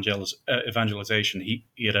evangelization. He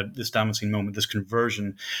had this Damascene moment, this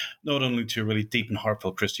conversion, not only to a really deep and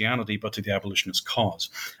heartfelt Christianity, but to the abolitionist cause.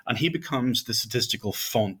 And he becomes the statistical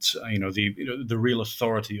font, the real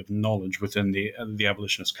authority of knowledge within the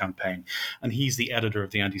abolitionist campaign. And he's the editor of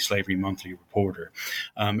the Anti-Slavery Monthly Reporter.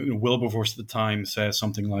 Wilberforce at the time says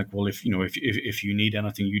something like, well, if you need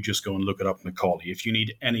anything, you just go and look it up, Macaulay. If you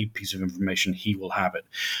need any piece of information, he will have it.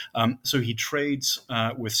 So he trades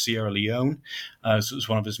with Sierra Leone. So it was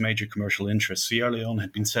one of his major commercial interests. Sierra Leone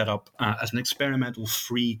had been set up as an experimental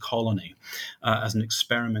free colony, as an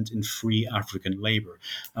experiment in free African labor.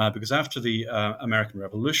 Because after the American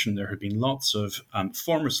Revolution, there had been lots of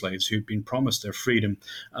former slaves who'd been promised their freedom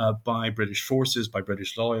by British forces, by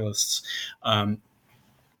British loyalists.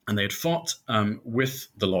 And they had fought with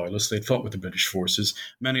the Loyalists, they'd fought with the British forces.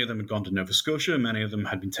 Many of them had gone to Nova Scotia, many of them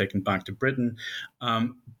had been taken back to Britain,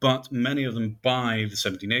 but many of them by the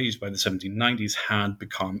 1780s, by the 1790s, had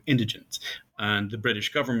become indigent. and the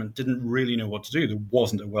British government didn't really know what to do. There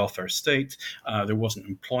wasn't a welfare state, there wasn't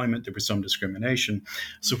employment, there was some discrimination.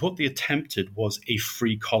 So what they attempted was a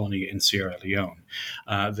free colony in Sierra Leone.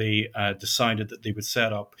 They decided that they would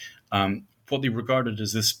set up what they regarded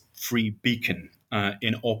as this free beacon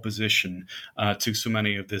in opposition to so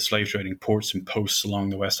many of the slave trading ports and posts along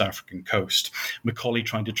the West African coast. Macaulay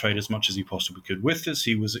tried to trade as much as he possibly could with this.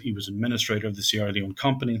 He was administrator of the Sierra Leone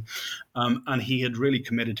Company, and he had really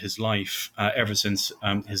committed his life ever since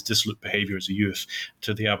his dissolute behavior as a youth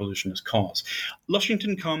to the abolitionist cause.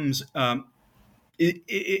 Lushington comes. It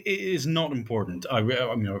is not important.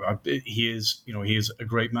 He is a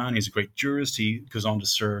great man. He's a great jurist. He goes on to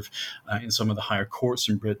serve in some of the higher courts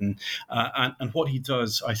in Britain. And what he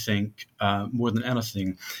does, I think, more than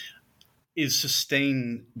anything, is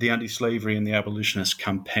sustain the anti-slavery and the abolitionist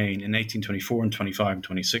campaign in 1824 and 25 and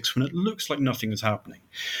 26 when it looks like nothing is happening.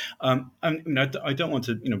 I don't want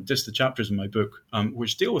to diss the chapters in my book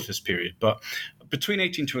which deal with this period, but between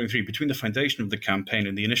 1823, between the foundation of the campaign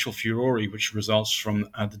and the initial furore which results from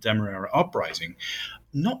the Demerara uprising,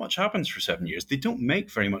 not much happens for 7 years. They don't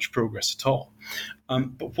make very much progress at all.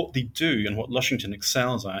 But what they do, and what Lushington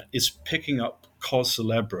excels at, is picking up cause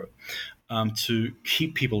célèbre to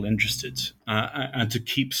keep people interested and to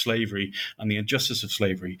keep slavery and the injustice of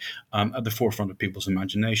slavery at the forefront of people's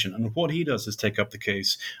imagination. And what he does is take up the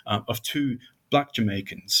case of two Black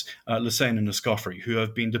Jamaicans, Lassane and Escoffery, who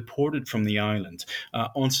have been deported from the island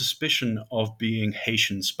on suspicion of being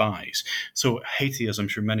Haitian spies. So Haiti, as I'm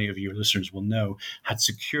sure many of your listeners will know, had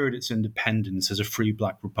secured its independence as a free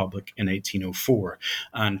Black republic in 1804.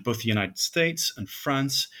 And both the United States and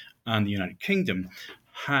France and the United Kingdom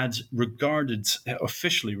had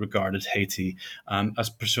officially regarded Haiti as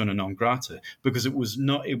persona non grata, because it was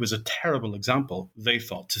a terrible example, they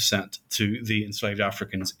thought, to set to the enslaved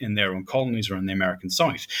Africans in their own colonies or in the American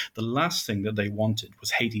South. The last thing that they wanted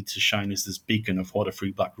was Haiti to shine as this beacon of what a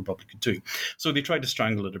free Black republic could do. So they tried to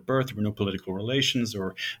strangle it at birth. There were no political relations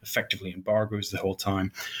or effectively embargoes the whole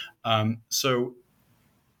time. So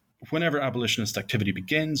whenever abolitionist activity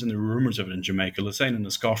begins, and there were rumors of it in Jamaica, Lassane and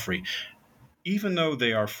Escoffery, even though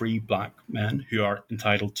they are free Black men who are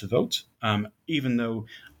entitled to vote, even though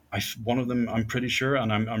one of them, I'm pretty sure,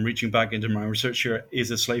 and I'm reaching back into my research here,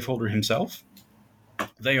 is a slaveholder himself,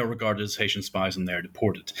 they are regarded as Haitian spies and they're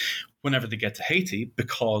deported. Whenever they get to Haiti,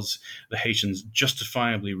 because the Haitians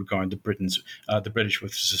justifiably regard the British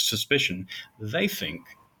with suspicion, they think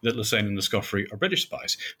that Lassane and Escoffery are British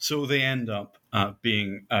spies. So they end up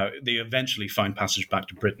they eventually find passage back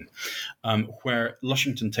to Britain, where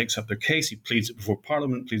Lushington takes up their case. He pleads it before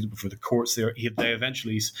Parliament, pleads it before the courts. They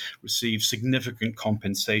eventually receive significant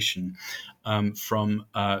compensation from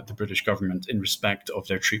the British government in respect of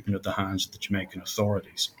their treatment at the hands of the Jamaican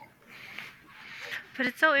authorities. But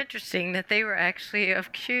it's so interesting that they were actually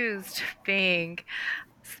accused of being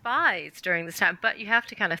spies during this time. But you have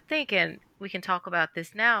to kind of think, and we can talk about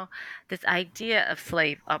this now, this idea of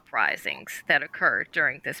slave uprisings that occurred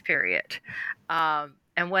during this period,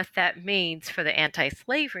 and what that means for the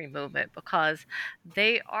anti-slavery movement, because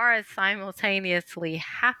they are simultaneously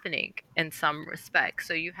happening in some respects.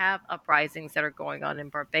 So you have uprisings that are going on in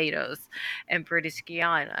Barbados and British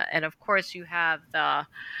Guiana, and of course you have the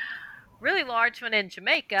really large one in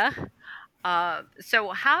Jamaica. So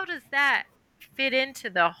how does that fit into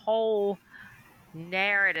the whole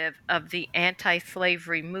narrative of the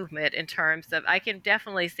anti-slavery movement, in terms of, I can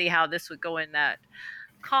definitely see how this would go in that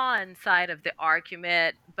con side of the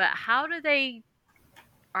argument, but how are they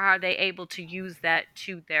able to use that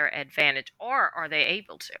to their advantage, or are they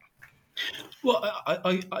able to? Well,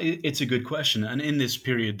 it's a good question. And in this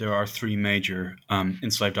period, there are three major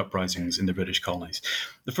enslaved uprisings in the British colonies.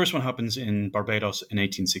 The first one happens in Barbados in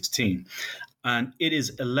 1816. And it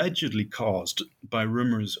is allegedly caused by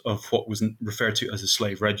rumors of what was referred to as a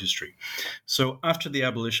slave registry. So after the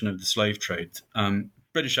abolition of the slave trade,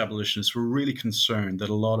 British abolitionists were really concerned that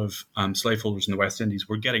a lot of slaveholders in the West Indies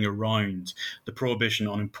were getting around the prohibition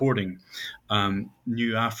on importing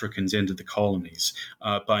new Africans into the colonies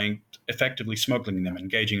by effectively smuggling them,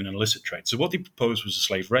 engaging in an illicit trade. So what they proposed was a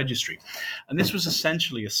slave registry. And this was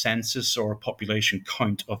essentially a census or a population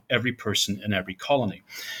count of every person in every colony.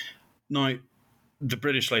 Now, the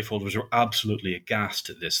British slaveholders were absolutely aghast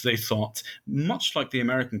at this. They thought, much like the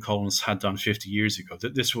American colonists had done 50 years ago,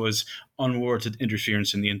 that this was unwarranted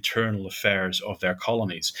interference in the internal affairs of their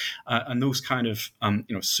colonies. And those kind of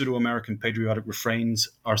pseudo-American patriotic refrains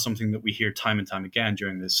are something that we hear time and time again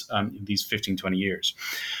during these 15, 20 years.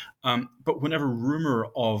 But whenever rumor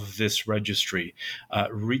of this registry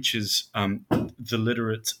reaches the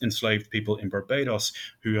literate enslaved people in Barbados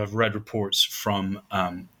who have read reports from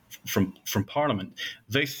from Parliament,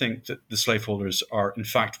 they think that the slaveholders are in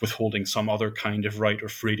fact withholding some other kind of right or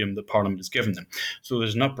freedom that Parliament has given them. So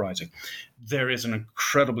there's an uprising. There is an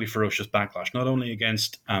incredibly ferocious backlash, not only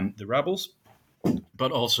against the rebels,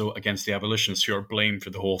 but also against the abolitionists, who are blamed for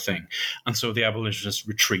the whole thing. And so the abolitionists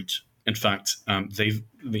retreat. In fact,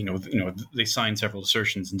 they signed several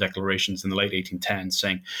assertions and declarations in the late 1810s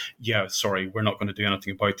saying, "Yeah, sorry, we're not going to do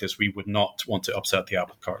anything about this. We would not want to upset the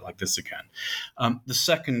apple cart like this again." The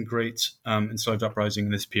second great enslaved uprising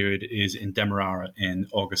in this period is in Demerara in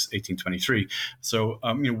August 1823. So,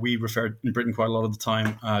 we refer in Britain quite a lot of the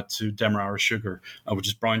time to Demerara sugar, which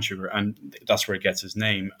is brown sugar, and that's where it gets its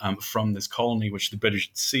name, from this colony which the British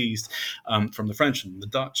had seized from the French and the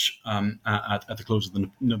Dutch at the close of the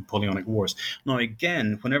Napoleonic Wars. Now,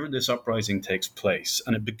 again, whenever this uprising takes place,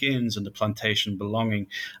 and it begins in the plantation belonging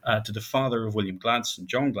to the father of William Gladstone,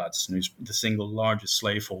 John Gladstone, who's the single largest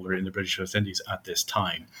slaveholder in the British West Indies at this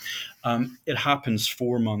time, it happens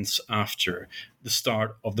 4 months after the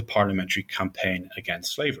start of the parliamentary campaign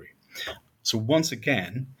against slavery. So once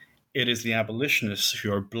again, it is the abolitionists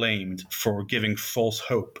who are blamed for giving false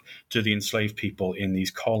hope to the enslaved people in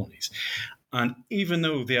these colonies. And even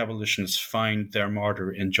though the abolitionists find their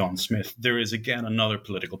martyr in John Smith, there is again another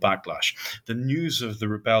political backlash. The news of the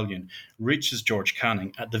rebellion reaches George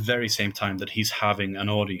Canning at the very same time that he's having an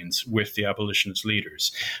audience with the abolitionist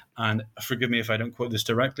leaders. And forgive me if I don't quote this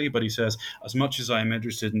directly, but he says, "As much as I am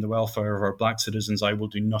interested in the welfare of our black citizens, I will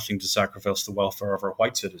do nothing to sacrifice the welfare of our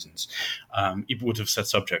white citizens." He would have said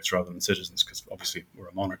subjects rather than citizens, because obviously we're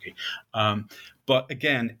a monarchy. But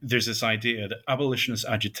again, there's this idea that abolitionist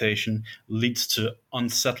agitation leads to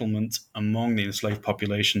unsettlement among the enslaved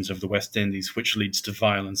populations of the West Indies, which leads to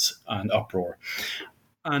violence and uproar.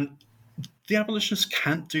 And the abolitionists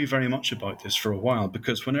can't do very much about this for a while,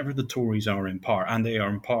 because whenever the Tories are in power, and they are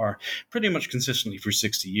in power pretty much consistently for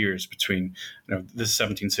 60 years between the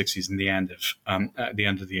 1760s and the end of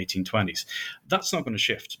the 1820s, that's not going to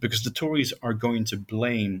shift, because the Tories are going to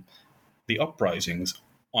blame the uprisings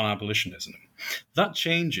on abolitionism. That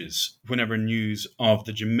changes whenever news of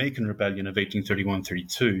the Jamaican Rebellion of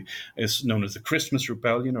 1831-32, is known as the Christmas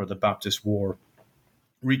Rebellion or the Baptist War,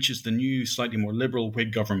 reaches the new, slightly more liberal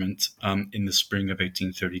Whig government in the spring of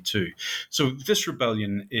 1832. So this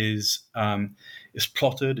rebellion is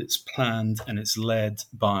plotted, it's planned, and it's led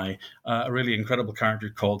by a really incredible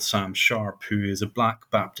character called Sam Sharp, who is a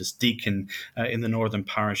black Baptist deacon in the northern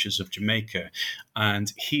parishes of Jamaica.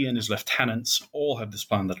 And he and his lieutenants all had this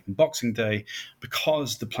plan that on Boxing Day,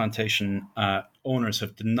 because the plantation owners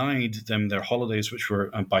have denied them their holidays, which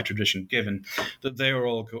were by tradition given, that they are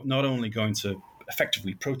all not only going to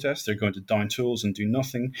effectively protest, they're going to down tools and do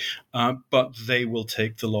nothing, but they will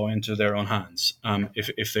take the law into their own hands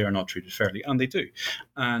if they are not treated fairly, and they do.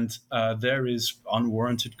 And there is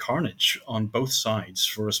unwarranted carnage on both sides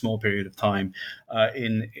for a small period of time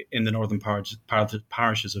in the northern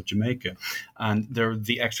parishes of Jamaica. And there are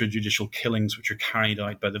the extrajudicial killings which are carried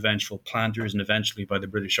out by the vengeful planters and eventually by the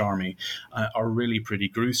British Army are really pretty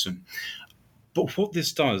gruesome. But what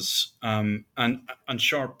this does, and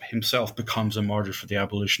Sharp himself becomes a martyr for the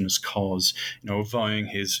abolitionist cause, vowing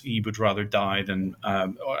he would rather die than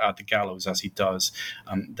at the gallows as he does,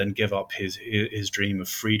 than give up his dream of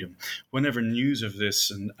freedom. Whenever news of this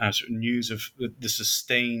and news of the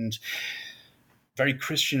sustained, very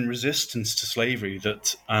Christian resistance to slavery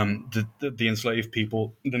that the enslaved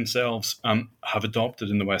people themselves have adopted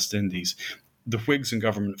in the West Indies, the Whigs and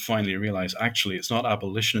government finally realize, actually, it's not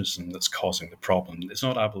abolitionism that's causing the problem. It's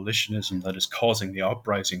not abolitionism that is causing the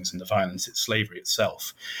uprisings and the violence. It's slavery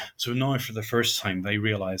itself. So now, for the first time, they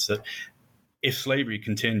realize that if slavery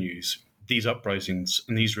continues, these uprisings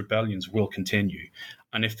and these rebellions will continue.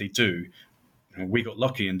 And if they do, we got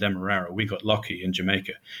lucky in Demerara, we got lucky in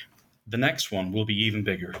Jamaica. The next one will be even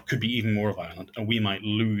bigger, could be even more violent, and we might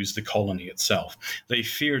lose the colony itself. They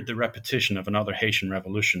feared the repetition of another Haitian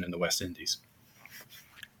revolution in the West Indies.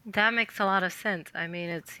 That makes a lot of sense. I mean,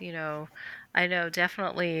 it's, I know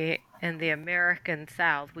definitely in the American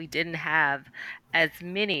South, we didn't have as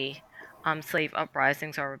many slave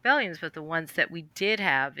uprisings or rebellions, but the ones that we did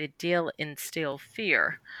have, it did instill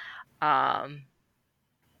fear among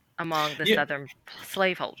the Southern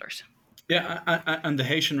slaveholders. Yeah, and the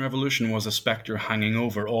Haitian Revolution was a spectre hanging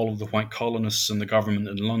over all of the white colonists and the government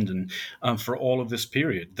in London for all of this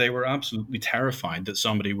period. They were absolutely terrified that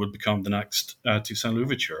somebody would become the next Toussaint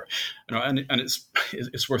Louverture. And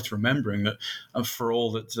it's worth remembering that for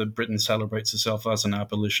all that Britain celebrates itself as an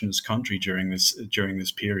abolitionist country during this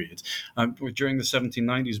period, during the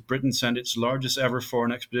 1790s, Britain sent its largest ever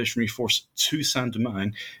foreign expeditionary force to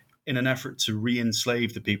Saint-Domingue in an effort to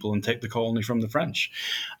re-enslave the people and take the colony from the French.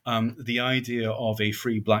 The idea of a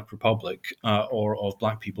free black republic or of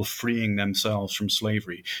black people freeing themselves from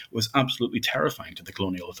slavery was absolutely terrifying to the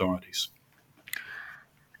colonial authorities.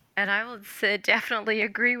 And I would say, definitely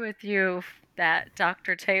agree with you that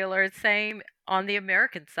Dr. Taylor is saying on the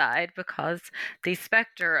American side, because the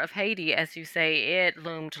specter of Haiti, as you say, it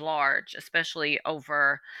loomed large, especially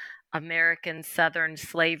over American Southern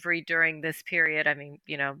slavery during this period. I mean,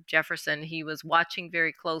 Jefferson, he was watching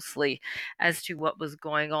very closely as to what was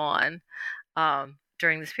going on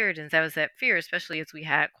during this period. And that was that fear, especially as we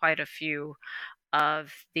had quite a few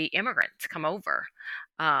of the immigrants come over.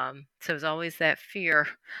 So it was always that fear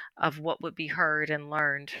of what would be heard and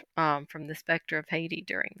learned from the specter of Haiti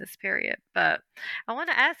during this period. But I want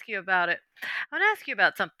to ask you about it. I want to ask you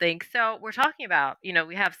about something. So we're talking about,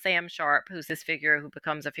 we have Sam Sharp, who's this figure who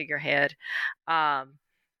becomes a figurehead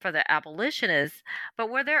for the abolitionists.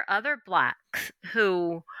 But were there other blacks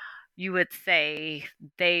who you would say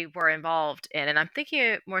they were involved in? And I'm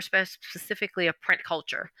thinking more specifically of print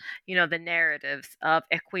culture, the narratives of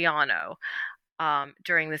Equiano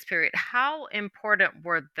during this period. How important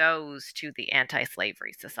were those to the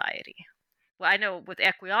anti-slavery society? Well, I know with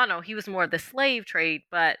Equiano, he was more the slave trade,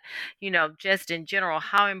 but, just in general,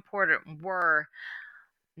 how important were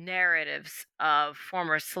narratives of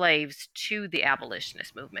former slaves to the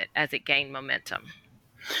abolitionist movement as it gained momentum?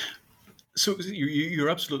 So you're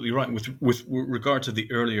absolutely right. With regard to the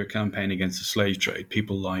earlier campaign against the slave trade,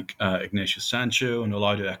 people like Ignatius Sancho and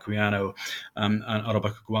Olaudah Equiano and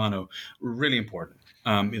Arabacaguano were really important.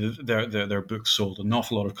 Their books sold an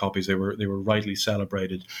awful lot of copies. They were rightly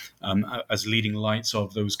celebrated as leading lights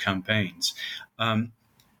of those campaigns.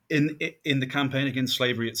 In the campaign against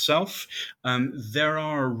slavery itself, there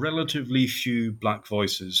are relatively few black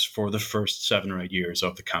voices for the first 7 or 8 years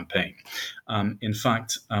of the campaign. In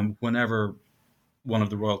fact, whenever one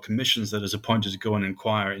of the royal commissions that is appointed to go and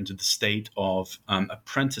inquire into the state of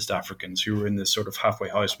apprenticed Africans who were in this sort of halfway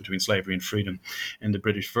house between slavery and freedom in the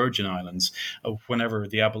British Virgin Islands, whenever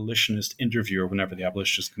the abolitionist interviewer, whenever the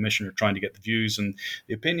abolitionist commissioner trying to get the views and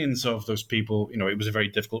the opinions of those people, it was a very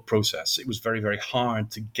difficult process. It was very, very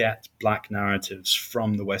hard to get black narratives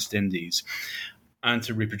from the West Indies and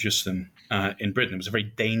to reproduce them in Britain. It was a very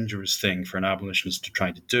dangerous thing for an abolitionist to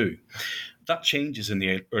try to do. That changes in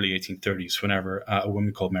the early 1830s whenever a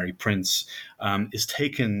woman called Mary Prince is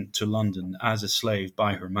taken to London as a slave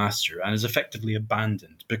by her master and is effectively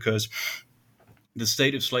abandoned because the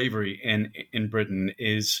state of slavery in Britain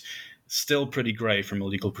is still pretty grey from a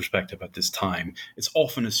legal perspective at this time. It's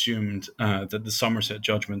often assumed that the Somerset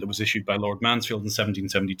judgment that was issued by Lord Mansfield in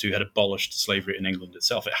 1772 had abolished slavery in England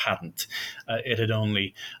itself. It hadn't. It had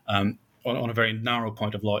only, on a very narrow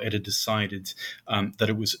point of law, it had decided that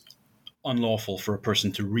it was unlawful for a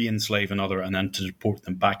person to re-enslave another and then to deport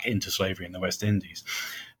them back into slavery in the West Indies.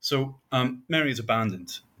 So Mary is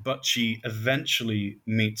abandoned, but she eventually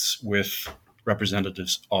meets with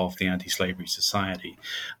representatives of the Anti-Slavery Society.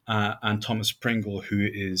 And Thomas Pringle, who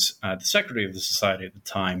is the secretary of the society at the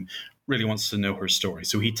time, really wants to know her story.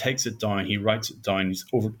 So he takes it down, he writes it down, he's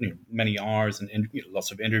over many hours and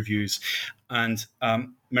lots of interviews. And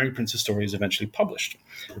Mary Prince's story is eventually published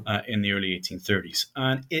in the early 1830s.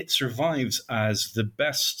 And it survives as the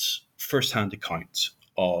best first-hand account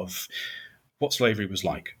of what slavery was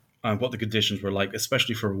like, what the conditions were like,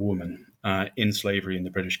 especially for a woman in slavery in the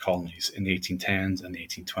British colonies in the 1810s and the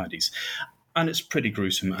 1820s. And it's pretty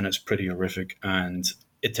gruesome and it's pretty horrific, and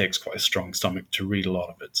it takes quite a strong stomach to read a lot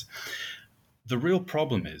of it. The real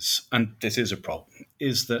problem is, and this is a problem,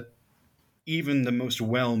 is that even the most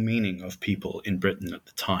well-meaning of people in Britain at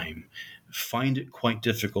the time find it quite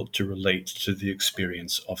difficult to relate to the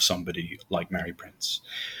experience of somebody like Mary Prince.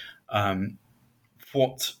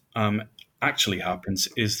 What actually happens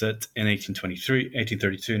is that in 1832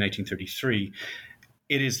 and 1833,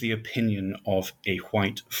 it is the opinion of a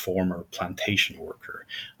white former plantation worker,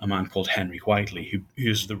 a man called Henry Whiteley, who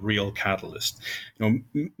is the real catalyst.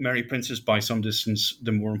 Mary Prince is by some distance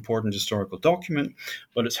the more important historical document,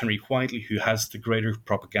 but it's Henry Whiteley who has the greater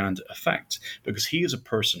propaganda effect, because he is a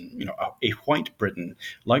person, a white Briton,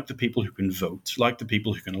 like the people who can vote, like the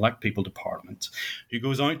people who can elect people to Parliament, who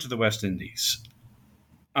goes out to the West Indies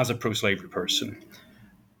as a pro-slavery person,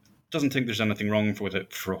 doesn't think there's anything wrong with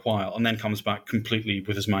it for a while, and then comes back completely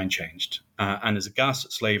with his mind changed and is aghast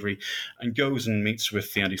at slavery and goes and meets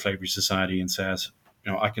with the Anti-Slavery Society and says,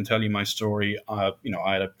 I can tell you my story. I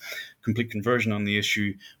had a complete conversion on the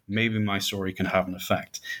issue. Maybe my story can have an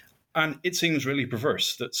effect. And it seems really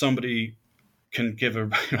perverse that somebody can give a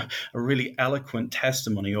a really eloquent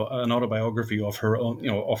testimony, or an autobiography of her own,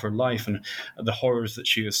 of her life and the horrors that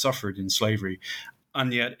she has suffered in slavery,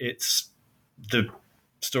 and yet it's the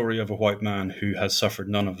story of a white man who has suffered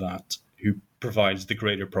none of that, who provides the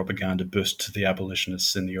greater propaganda boost to the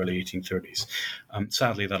abolitionists in the early 1830s.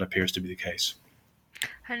 Sadly, that appears to be the case.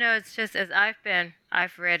 I know it's just as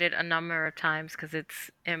I've read it a number of times because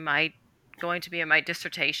it's going to be in my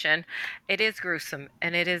dissertation. It is gruesome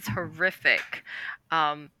and it is horrific.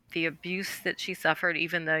 The abuse that she suffered,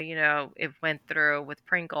 even though, it went through with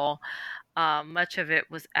Pringle, much of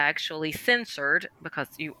it was actually censored because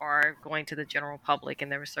you are going to the general public,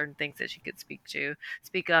 and there were certain things that she could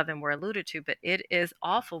speak of, and were alluded to. But it is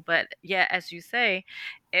awful. But yeah, as you say,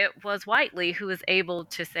 it was Whiteley who was able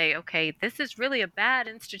to say, okay, this is really a bad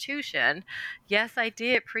institution. Yes, I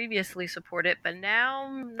did previously support it, but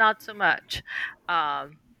now not so much.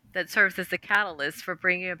 That serves as the catalyst for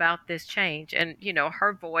bringing about this change. And,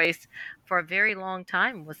 her voice for a very long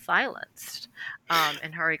time was silenced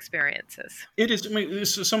in her experiences. It is. I mean,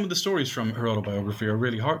 some of the stories from her autobiography are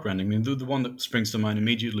really heartrending. I mean, the one that springs to mind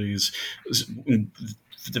immediately is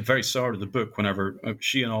the very start of the book, whenever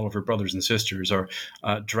she and all of her brothers and sisters are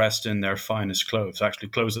dressed in their finest clothes, actually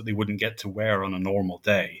clothes that they wouldn't get to wear on a normal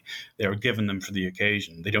day. They are given them for the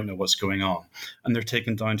occasion. They don't know what's going on. And they're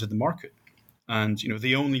taken down to the market. And,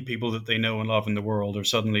 the only people that they know and love in the world are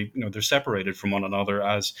suddenly, they're separated from one another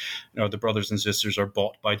as, the brothers and sisters are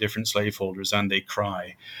bought by different slaveholders, and they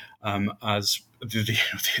cry as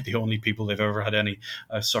the only people they've ever had any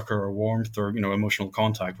succor or warmth or, emotional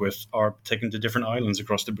contact with are taken to different islands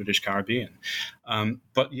across the British Caribbean.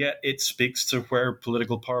 But yet it speaks to where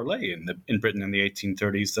political power lay in Britain in the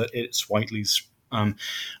 1830s, that it's Whiteley's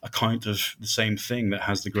account of the same thing that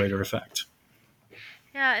has the greater effect.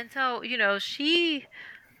 Yeah, and so, she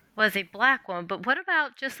was a black woman, but what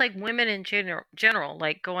about just like women in general,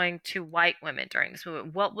 like going to white women during this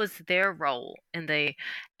movement? What was their role in the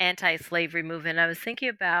anti-slavery movement? I was thinking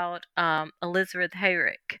about Elizabeth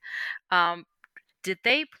Herrick. Did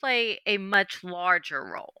they play a much larger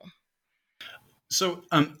role? So,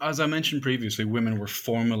 as I mentioned previously, women were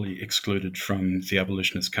formally excluded from the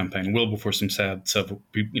abolitionist campaign. Wilberforce said,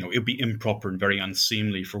 it would be improper and very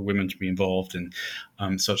unseemly for women to be involved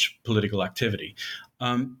in such political activity.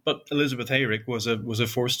 But Elizabeth Herrick was a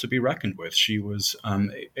force to be reckoned with. She was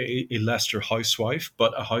a Leicester housewife,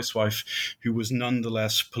 but a housewife who was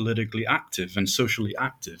nonetheless politically active and socially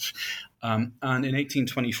active. And in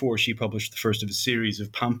 1824, she published the first of a series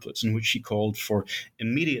of pamphlets in which she called for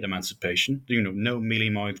immediate emancipation, no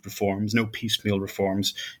mealy-mouthed reforms, no piecemeal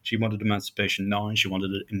reforms. She wanted emancipation now, and she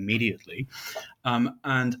wanted it immediately.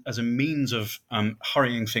 And as a means of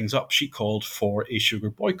hurrying things up, she called for a sugar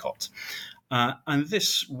boycott. And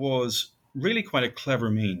this was really quite a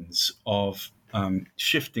clever means of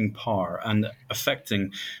shifting power and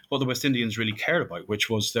affecting what the West Indians really cared about, which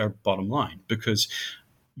was their bottom line, because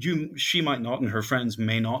she might not, and her friends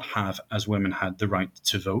may not have, as women, had the right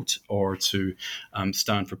to vote or to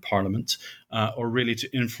stand for parliament or really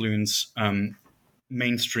to influence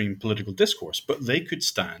mainstream political discourse, but they could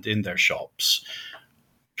stand in their shops,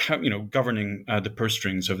 governing the purse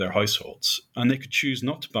strings of their households, and they could choose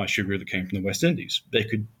not to buy sugar that came from the West Indies. They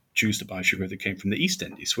could choose to buy sugar that came from the East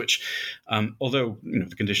Indies, which, although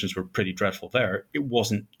the conditions were pretty dreadful there, it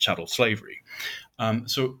wasn't chattel slavery.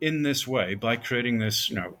 So in this way, by creating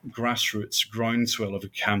this grassroots groundswell of a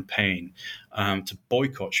campaign to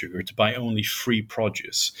boycott sugar, to buy only free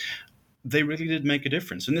produce, they really did make a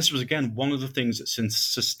difference. And this was, again, one of the things that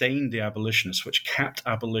sustained the abolitionists, which kept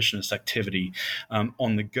abolitionist activity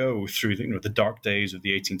on the go through the dark days of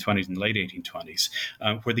the 1820s and late 1820s,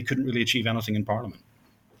 where they couldn't really achieve anything in Parliament.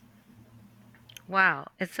 Wow,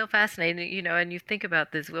 it's so fascinating, and you think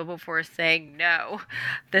about this Wilberforce saying, no,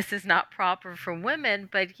 this is not proper for women,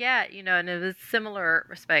 but yet, and it was similar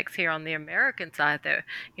respects here on the American side, though,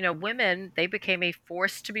 women, they became a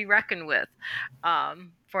force to be reckoned with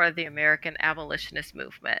for the American abolitionist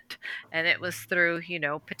movement. And it was through,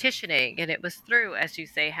 petitioning, and it was through, as you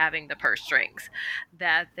say, having the purse strings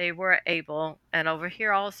that they were able, and over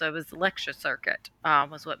here also it was the lecture circuit,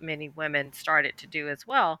 was what many women started to do as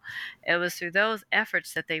well. It was through those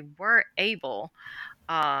efforts that they were able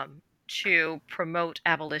to promote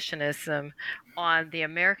abolitionism on the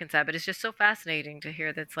American side. But it's just so fascinating to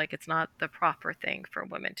hear that it's not the proper thing for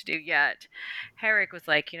women to do. Yet Herrick was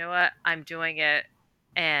like, you know what, I'm doing it.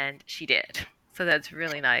 And she did. So that's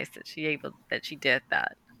really nice that she did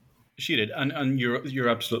that. She did, and you're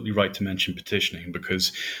absolutely right to mention petitioning,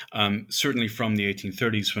 because certainly from the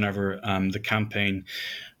 1830s, whenever the campaign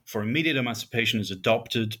for immediate emancipation is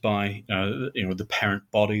adopted by the parent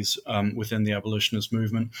bodies within the abolitionist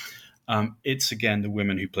movement. It's again the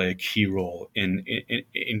women who play a key role in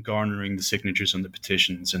garnering the signatures on the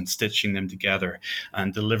petitions and stitching them together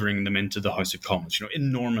and delivering them into the House of Commons.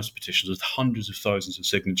 Enormous petitions with hundreds of thousands of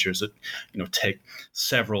signatures that take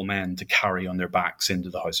several men to carry on their backs into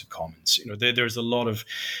the House of Commons. There's a lot of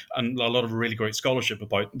really great scholarship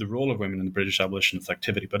about the role of women in the British abolitionist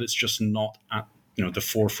activity, but it's just not at the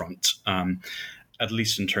forefront, at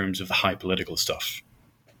least in terms of the high political stuff.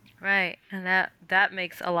 Right, and that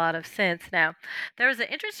makes a lot of sense. Now, there was an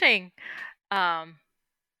interesting, I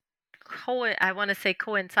want to say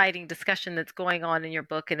coinciding discussion that's going on in your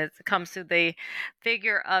book, and it comes to the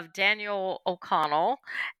figure of Daniel O'Connell,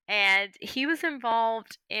 and he was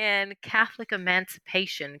involved in Catholic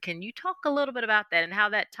emancipation. Can you talk a little bit about that and how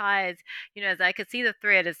that ties, as I could see the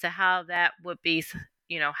thread as to how that would be,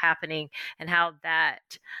 happening, and how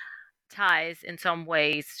that ties in some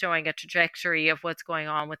ways showing a trajectory of what's going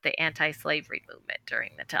on with the anti-slavery movement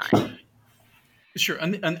during the time. Sure,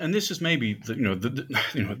 and this is maybe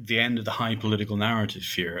the end of the high political narrative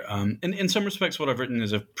here. In some respects, what I've written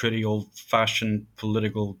is a pretty old-fashioned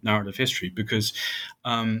political narrative history because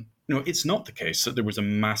it's not the case that there was a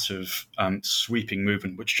massive sweeping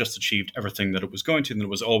movement which just achieved everything that it was going to, and that it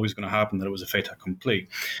was always going to happen, that it was a fait accompli.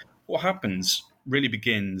 What happens really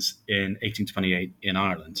begins in 1828 in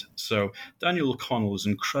Ireland. So Daniel O'Connell is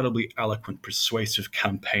an incredibly eloquent, persuasive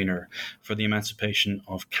campaigner for the emancipation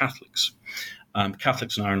of Catholics.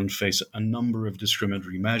 Catholics in Ireland face a number of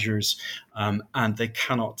discriminatory measures, and they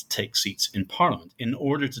cannot take seats in Parliament. In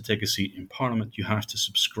order to take a seat in Parliament, you have to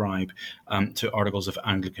subscribe to articles of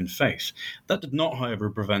Anglican faith. That did not, however,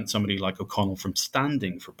 prevent somebody like O'Connell from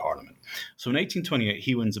standing for Parliament. So in 1828,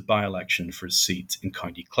 he wins a by-election for a seat in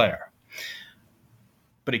County Clare.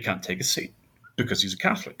 But he can't take a seat because he's a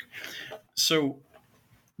Catholic. So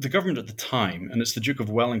the government at the time, and it's the Duke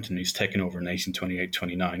of Wellington who's taken over in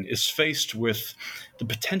 1828-29, is faced with the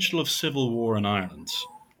potential of civil war in Ireland,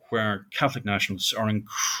 where Catholic nationalists are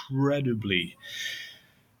incredibly,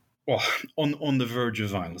 on the verge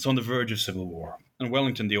of violence, on the verge of civil war. And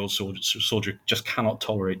Wellington, the old soldier, just cannot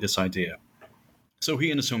tolerate this idea. So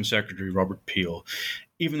he and his Home Secretary, Robert Peel,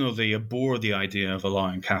 even though they abhor the idea of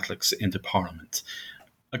allowing Catholics into Parliament,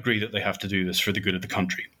 agree that they have to do this for the good of the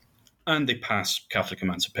country. And they pass Catholic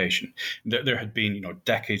emancipation. There had been,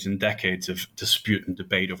 decades and decades of dispute and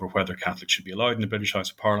debate over whether Catholics should be allowed in the British House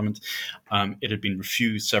of Parliament. It had been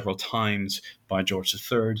refused several times by George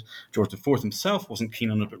III. George IV himself wasn't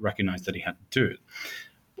keen on it, but recognised that he had to do it.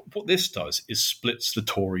 What this does is splits the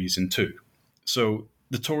Tories in two. So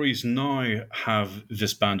the Tories now have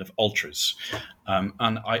this band of ultras.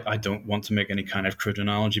 And I don't want to make any kind of crude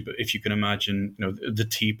analogy, but if you can imagine, the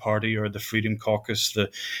Tea Party or the Freedom Caucus,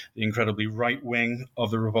 the incredibly right wing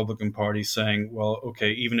of the Republican Party saying, well,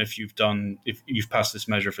 okay, even if you've passed this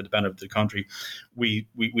measure for the benefit of the country, we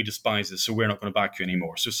despise this, so we're not going to back you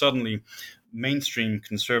anymore. So suddenly, mainstream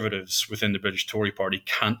conservatives within the British Tory party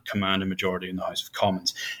can't command a majority in the House of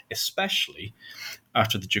Commons, especially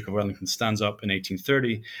after the Duke of Wellington stands up in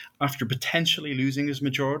 1830, after potentially losing his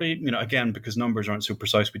majority, again, because numbers aren't so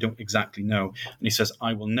precise, we don't exactly know. And he says,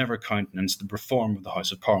 I will never countenance the reform of the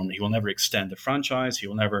House of Parliament. He will never extend the franchise. He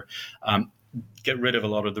will never get rid of a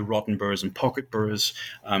lot of the rotten boroughs and pocket boroughs,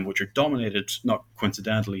 which are dominated, not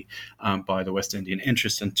coincidentally, by the West Indian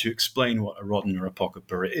interest. And to explain what a rotten or a pocket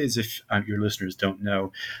borough is, if your listeners don't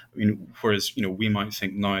know, whereas we might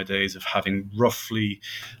think nowadays of having roughly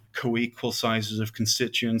co-equal sizes of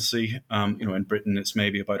constituency. In Britain, it's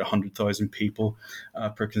maybe about 100,000 people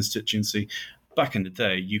per constituency. Back in the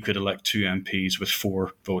day, you could elect 2 MPs with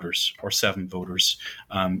 4 voters or 7 voters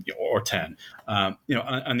or 10.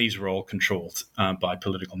 And these were all controlled by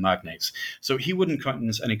political magnates. So he wouldn't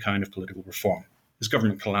countenance any kind of political reform. His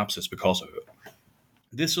government collapses because of it.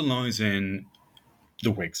 This allows in the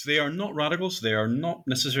Whigs. They are not radicals. They are not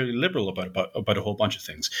necessarily liberal about a whole bunch of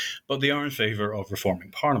things, but they are in favour of reforming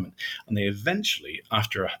Parliament. And they eventually,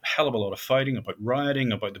 after a hell of a lot of fighting about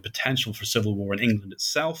rioting, about the potential for civil war in England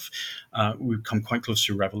itself, we come quite close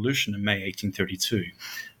to a revolution in May 1832.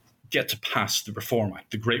 Get to pass the Reform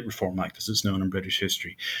Act, the Great Reform Act, as it's known in British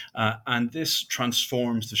history. And this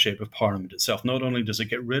transforms the shape of Parliament itself. Not only does it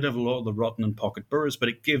get rid of a lot of the rotten and pocket boroughs, but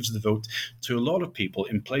it gives the vote to a lot of people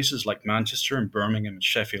in places like Manchester and Birmingham and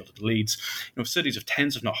Sheffield and Leeds, cities of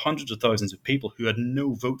tens, if not hundreds of thousands of people who had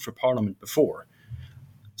no vote for Parliament before,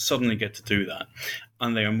 suddenly get to do that.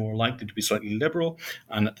 And they are more likely to be slightly liberal.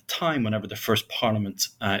 And at the time, whenever the first Parliament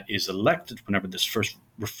is elected, whenever this first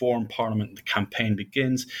reform Parliament, the campaign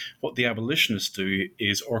begins. What the abolitionists do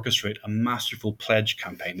is orchestrate a masterful pledge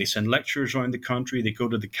campaign. They send lecturers around the country, they go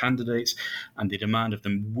to the candidates, and they demand of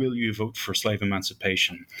them, will you vote for slave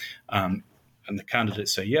emancipation? And the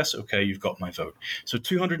candidates say, yes, okay, you've got my vote. So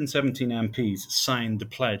 217 MPs signed the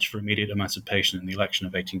pledge for immediate emancipation in the election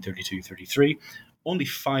of 1832-33. Only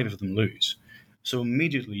 5 of them lose. So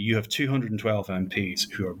immediately you have 212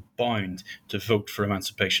 MPs who are bound to vote for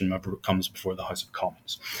emancipation whenever it comes before the House of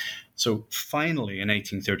Commons. So finally in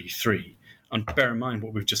 1833, and bear in mind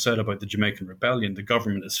what we've just said about the Jamaican Rebellion, the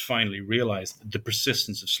government has finally realized that the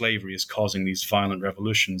persistence of slavery is causing these violent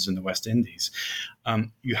revolutions in the West Indies.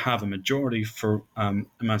 You have a majority for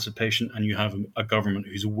emancipation, and you have a government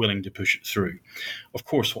who's willing to push it through. Of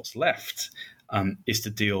course, what's left is to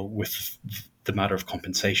deal with the matter of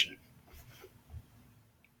compensation.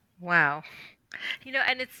 Wow.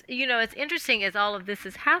 And it's interesting as all of this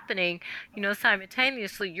is happening,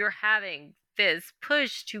 simultaneously you're having this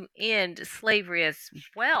push to end slavery as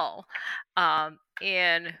well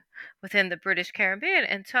within the British Caribbean.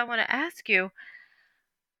 And so I want to ask you,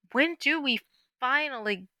 when do we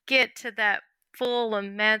finally get to that full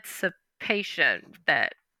emancipation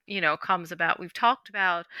that comes about? We've talked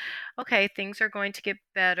about, okay, things are going to get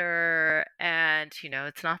better, and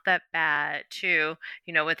it's not that bad. Too,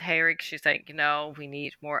 with Herrick, she's like, we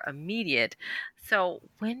need more immediate. So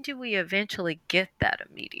when do we eventually get that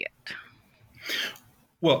immediate?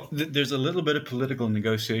 Well, there's a little bit of political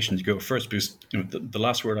negotiation to go first, because the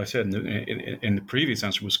last word I said in the previous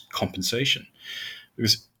answer was compensation,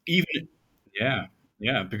 because even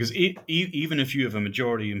if you have a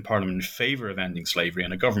majority in Parliament in favour of ending slavery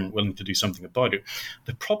and a government willing to do something about it,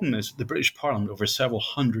 the problem is the British Parliament over several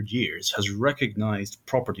hundred years has recognised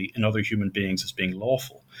property in other human beings as being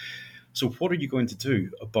lawful. So what are you going to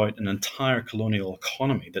do about an entire colonial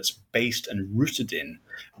economy that's based and rooted in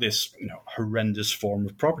this horrendous form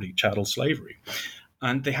of property, chattel slavery?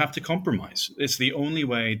 And they have to compromise. It's the only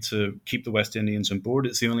way to keep the West Indians on board.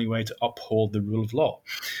 It's the only way to uphold the rule of law.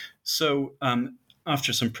 So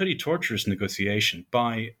after some pretty torturous negotiation,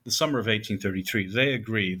 by the summer of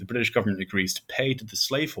 1833, the British government agrees to pay to the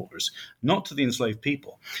slaveholders, not to the enslaved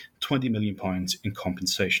people, £20 million in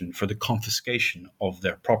compensation for the confiscation of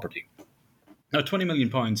their property. Now, £20 million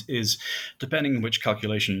is, depending on which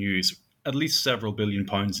calculation you use, at least several billion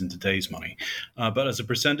pounds in today's money. But as a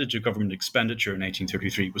percentage of government expenditure in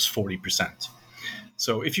 1833, it was 40%.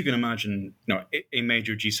 So if you can imagine, a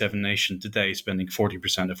major G7 nation today spending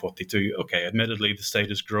 40% of what they do, okay, admittedly, the state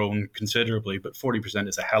has grown considerably, but 40%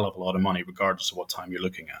 is a hell of a lot of money, regardless of what time you're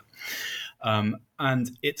looking at.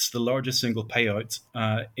 And it's the largest single payout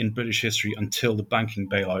in British history until the banking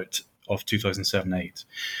bailout of 2007-8.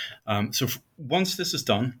 So once this is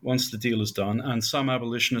done, once the deal is done, and some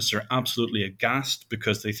abolitionists are absolutely aghast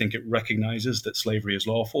because they think it recognizes that slavery is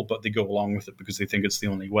lawful, but they go along with it because they think it's the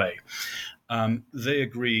only way. They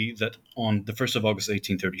agree that on the 1st of August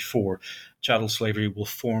 1834, chattel slavery will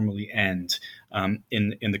formally end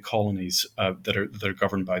in the colonies that are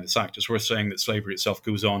governed by this act. It's worth saying that slavery itself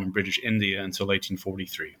goes on in British India until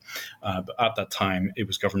 1843. But at that time, it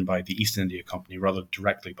was governed by the East India Company rather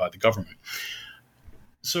directly by the government.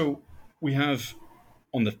 So we have,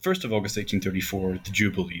 on the 1st of August 1834, the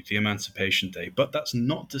Jubilee, the Emancipation Day. But that's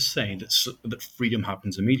not to say that freedom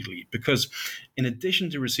happens immediately, because in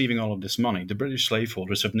addition to receiving all of this money, the British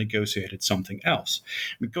slaveholders have negotiated something else.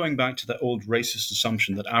 Going back to that old racist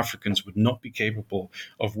assumption that Africans would not be capable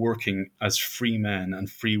of working as free men and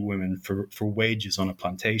free women for wages on a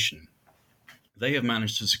plantation, they have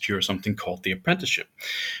managed to secure something called the apprenticeship,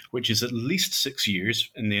 which is at least 6 years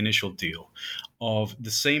in the initial deal of the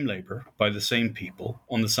same labour by the same people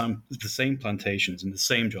on the same plantations and the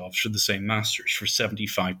same jobs for the same masters for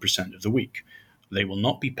 75% of the week. They will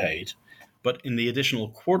not be paid, but in the additional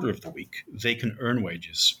quarter of the week, they can earn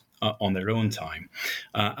wages on their own time,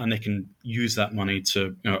 and they can use that money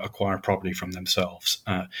to acquire property from themselves.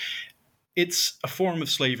 It's a form of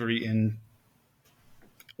slavery in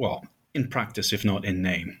practice, if not in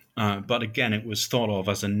name. But again, it was thought of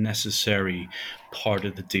as a necessary part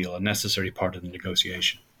of the deal, a necessary part of the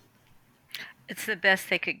negotiation. It's the best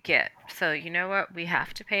they could get. So you know what? We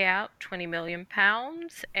have to pay out £20 million,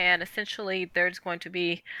 and essentially there's going to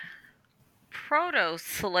be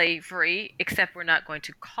proto-slavery, except we're not going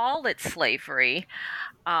to call it slavery,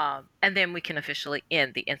 and then we can officially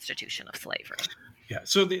end the institution of slavery. Yeah,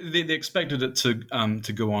 so they expected it to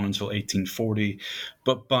go on until 1840,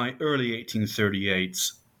 but by early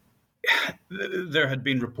 1838, there had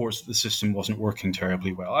been reports that the system wasn't working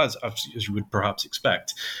terribly well, as you would perhaps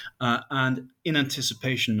expect. And in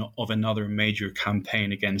anticipation of another major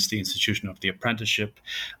campaign against the institution of the apprenticeship,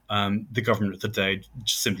 the government of the day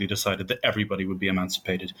simply decided that everybody would be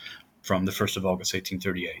emancipated from the 1st of August,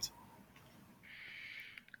 1838.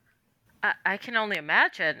 I can only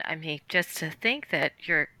imagine. I mean, just to think that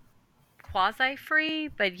you're quasi-free,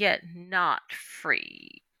 but yet not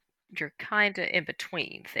free. You're kind of in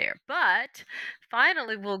between there. But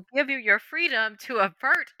finally, we'll give you your freedom to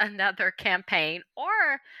avert another campaign,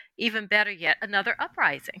 or even better yet, another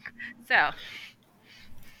uprising. So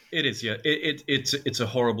it is, yeah. It's a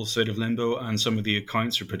horrible state of limbo, and some of the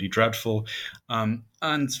accounts are pretty dreadful. And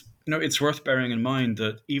it's worth bearing in mind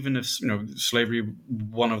that even if slavery,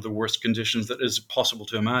 one of the worst conditions that is possible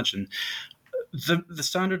to imagine, the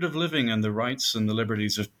standard of living and the rights and the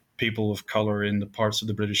liberties of people of color in other parts of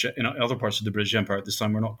the British Empire at this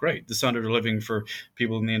time were not great. The standard of living for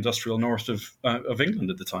people in the industrial north of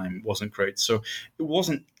England at the time wasn't great. So it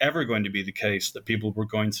wasn't ever going to be the case that people were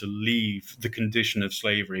going to leave the condition of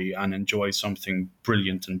slavery and enjoy something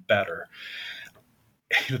brilliant and better.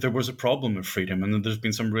 There was a problem of freedom, and there's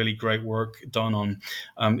been some really great work done on,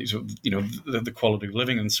 the quality of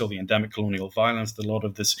living and still the endemic colonial violence. A lot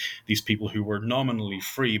of these people who were nominally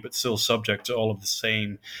free but still subject to all of the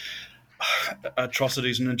same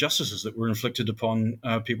atrocities and injustices that were inflicted upon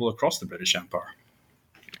people across the British Empire.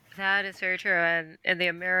 that is very true. And the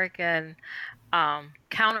American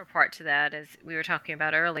counterpart to that, as we were talking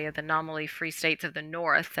about earlier, the nominally free states of the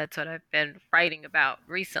North. That's what I've been writing about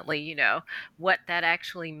recently, what that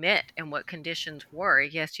actually meant and what conditions were.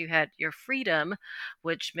 Yes, you had your freedom,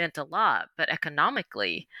 which meant a lot, but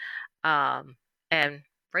economically and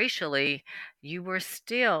racially, you were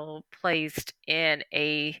still placed in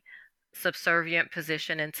a subservient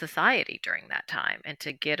position in society during that time. And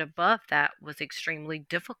to get above that was extremely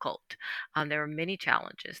difficult. There were many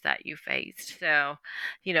challenges that you faced. So,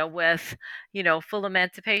 with, full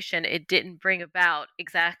emancipation, it didn't bring about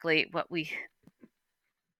exactly what we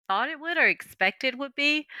thought it would or expected would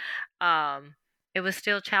be. It was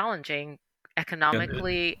still challenging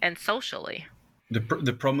economically and socially.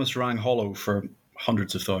 The promise rang hollow for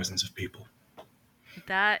hundreds of thousands of people.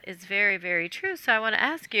 That is very, very true. So I want to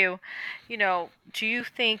ask you, do you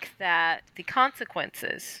think that the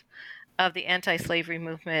consequences of the anti-slavery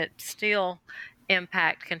movement still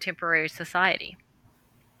impact contemporary society?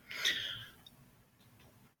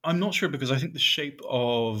 I'm not sure, because I think the shape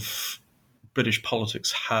of British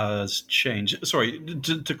politics has changed. Sorry,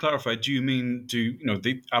 to clarify, do you mean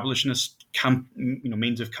the abolitionist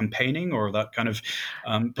means of campaigning, or that kind of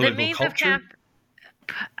political culture?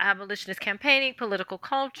 Abolitionist campaigning, political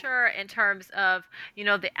culture, in terms of,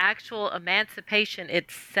 the actual emancipation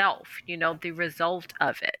itself, the result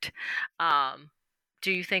of it.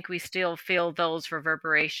 Do you think we still feel those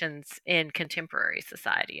reverberations in contemporary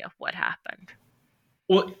society of what happened?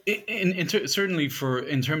 Well, certainly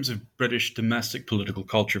in terms of British domestic political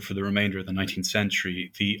culture for the remainder of the 19th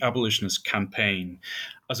century, the abolitionist campaign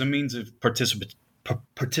as a means of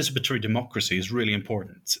participatory democracy is really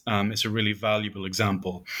important. It's a really valuable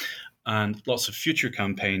example, and lots of future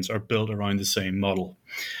campaigns are built around the same model.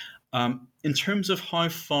 In terms of how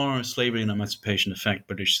far slavery and emancipation affect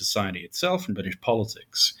British society itself and British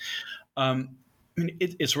politics,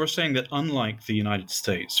 it's worth saying that unlike the United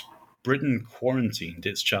States, Britain quarantined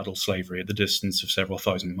its chattel slavery at the distance of several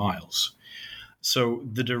thousand miles. So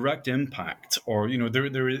the direct impact, or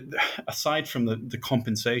there aside from the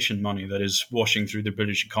compensation money that is washing through the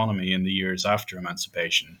British economy in the years after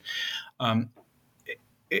emancipation,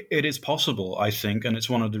 it is possible, I think, and it's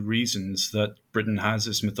one of the reasons that Britain has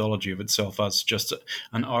this mythology of itself as just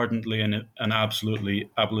an ardently and an absolutely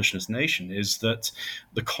abolitionist nation, is that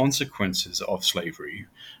the consequences of slavery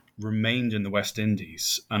remained in the West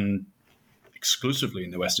Indies, and exclusively in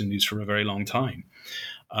the West Indies, for a very long time.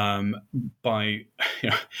 By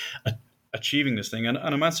achieving this thing, and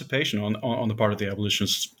emancipation on the part of the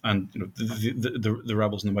abolitionists and the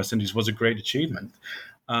rebels in the West Indies was a great achievement.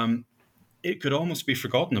 It could almost be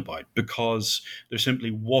forgotten about, because there simply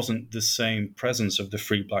wasn't the same presence of the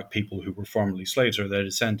free black people who were formerly slaves or their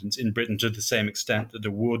descendants in Britain to the same extent that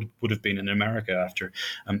there would have been in America after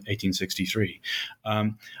 1863.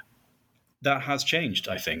 That has changed,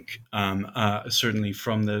 I think, certainly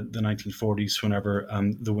from the 1940s, whenever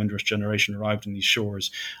the Windrush generation arrived in these shores,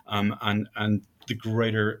 and the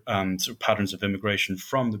greater sort of patterns of immigration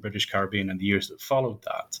from the British Caribbean and the years that followed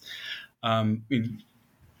that.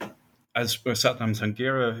 As Satnam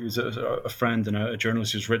Thangira, who's a friend and a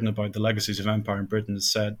journalist who's written about the legacies of empire in Britain, has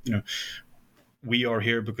said, we are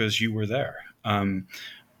here because you were there.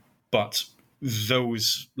 but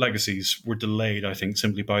those legacies were delayed, I think,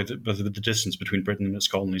 simply by the distance between Britain and its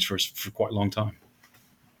colonies for quite a long time.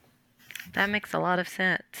 That makes a lot of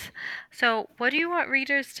sense. So, what do you want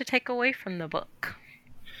readers to take away from the book?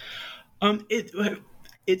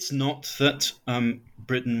 It's not that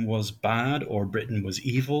Britain was bad or Britain was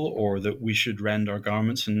evil or that we should rend our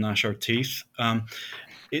garments and gnash our teeth.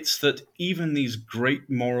 It's that even these great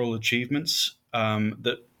moral achievements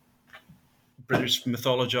that British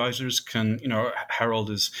mythologizers can, herald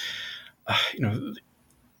as,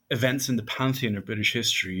 events in the pantheon of British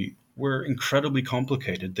history were incredibly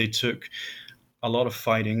complicated. They took a lot of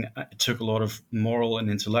fighting. It took a lot of moral and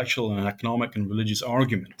intellectual and economic and religious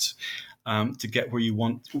arguments to get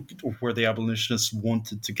where the abolitionists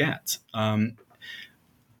wanted to get.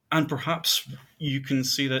 And perhaps you can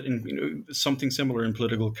see that in something similar in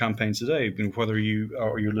political campaigns today, whether you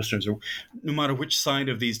or your listeners, or no matter which side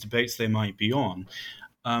of these debates they might be on,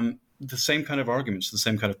 the same kind of arguments, the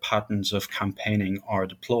same kind of patterns of campaigning are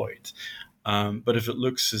deployed. But if it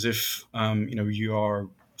looks as if you are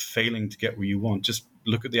failing to get where you want, just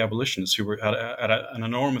look at the abolitionists who were at an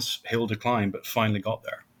enormous hill decline, but finally got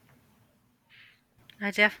there. I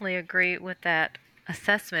definitely agree with that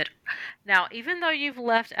assessment. Now, even though you've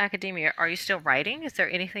left academia, are you still writing? Is there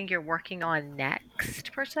anything you're working on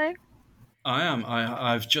next, per se? I am.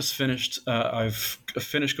 I've just finished. I've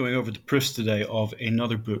finished going over the proofs today of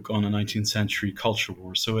another book on a 19th century culture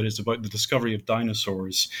war. So it is about the discovery of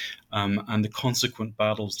dinosaurs and the consequent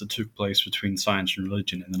battles that took place between science and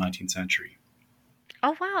religion in the 19th century.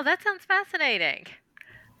 Oh, wow, that sounds fascinating.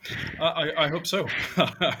 I hope so.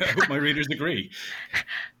 I hope my readers agree.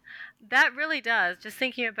 That really does. Just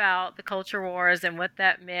thinking about the culture wars and what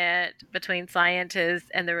that meant between scientists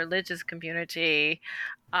and the religious community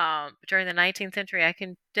during the 19th century, I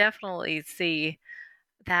can definitely see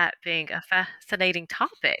that being a fascinating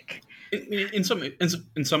topic. In some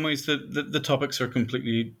ways, the topics are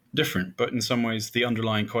completely different, but in some ways, the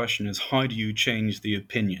underlying question is how do you change the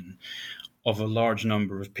opinion of a large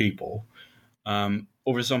number of people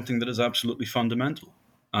over something that is absolutely fundamental?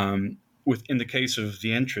 In the case of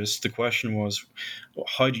the interest, the question was,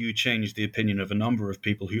 how do you change the opinion of a number of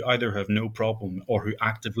people who either have no problem or who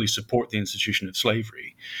actively support the institution of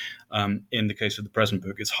slavery? In the case of the present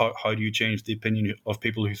book, it's how do you change the opinion of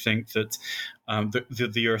people who think that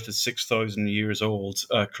the earth is 6,000 years old,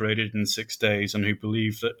 created in 6 days, and who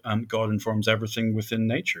believe that God informs everything within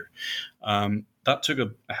nature? That took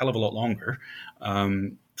a hell of a lot longer.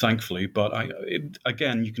 Thankfully, but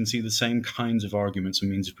again, you can see the same kinds of arguments and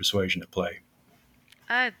means of persuasion at play.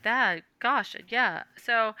 Gosh, yeah.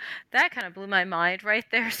 So that kind of blew my mind right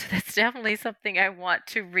there. So that's definitely something I want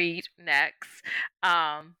to read next,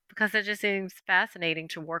 because it just seems fascinating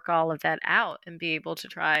to work all of that out and be able to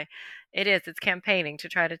try. It's campaigning to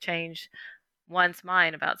try to change one's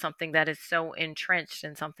mind about something that is so entrenched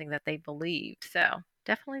in something that they believed. So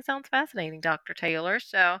definitely sounds fascinating, Dr. Taylor.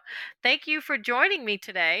 So thank you for joining me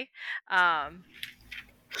today. Not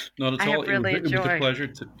at all.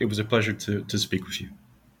 It was a pleasure to speak with you.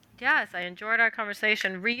 Yes, I enjoyed our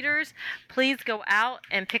conversation. Readers, please go out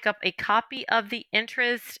and pick up a copy of The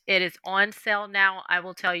Interest. It is on sale now. I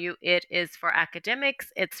will tell you, it is for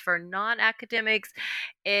academics. It's for non-academics.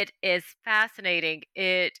 It is fascinating.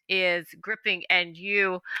 It is gripping, and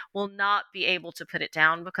you will not be able to put it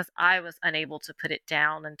down, because I was unable to put it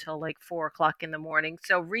down until like 4 o'clock in the morning.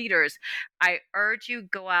 So readers, I urge you,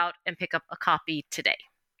 go out and pick up a copy today.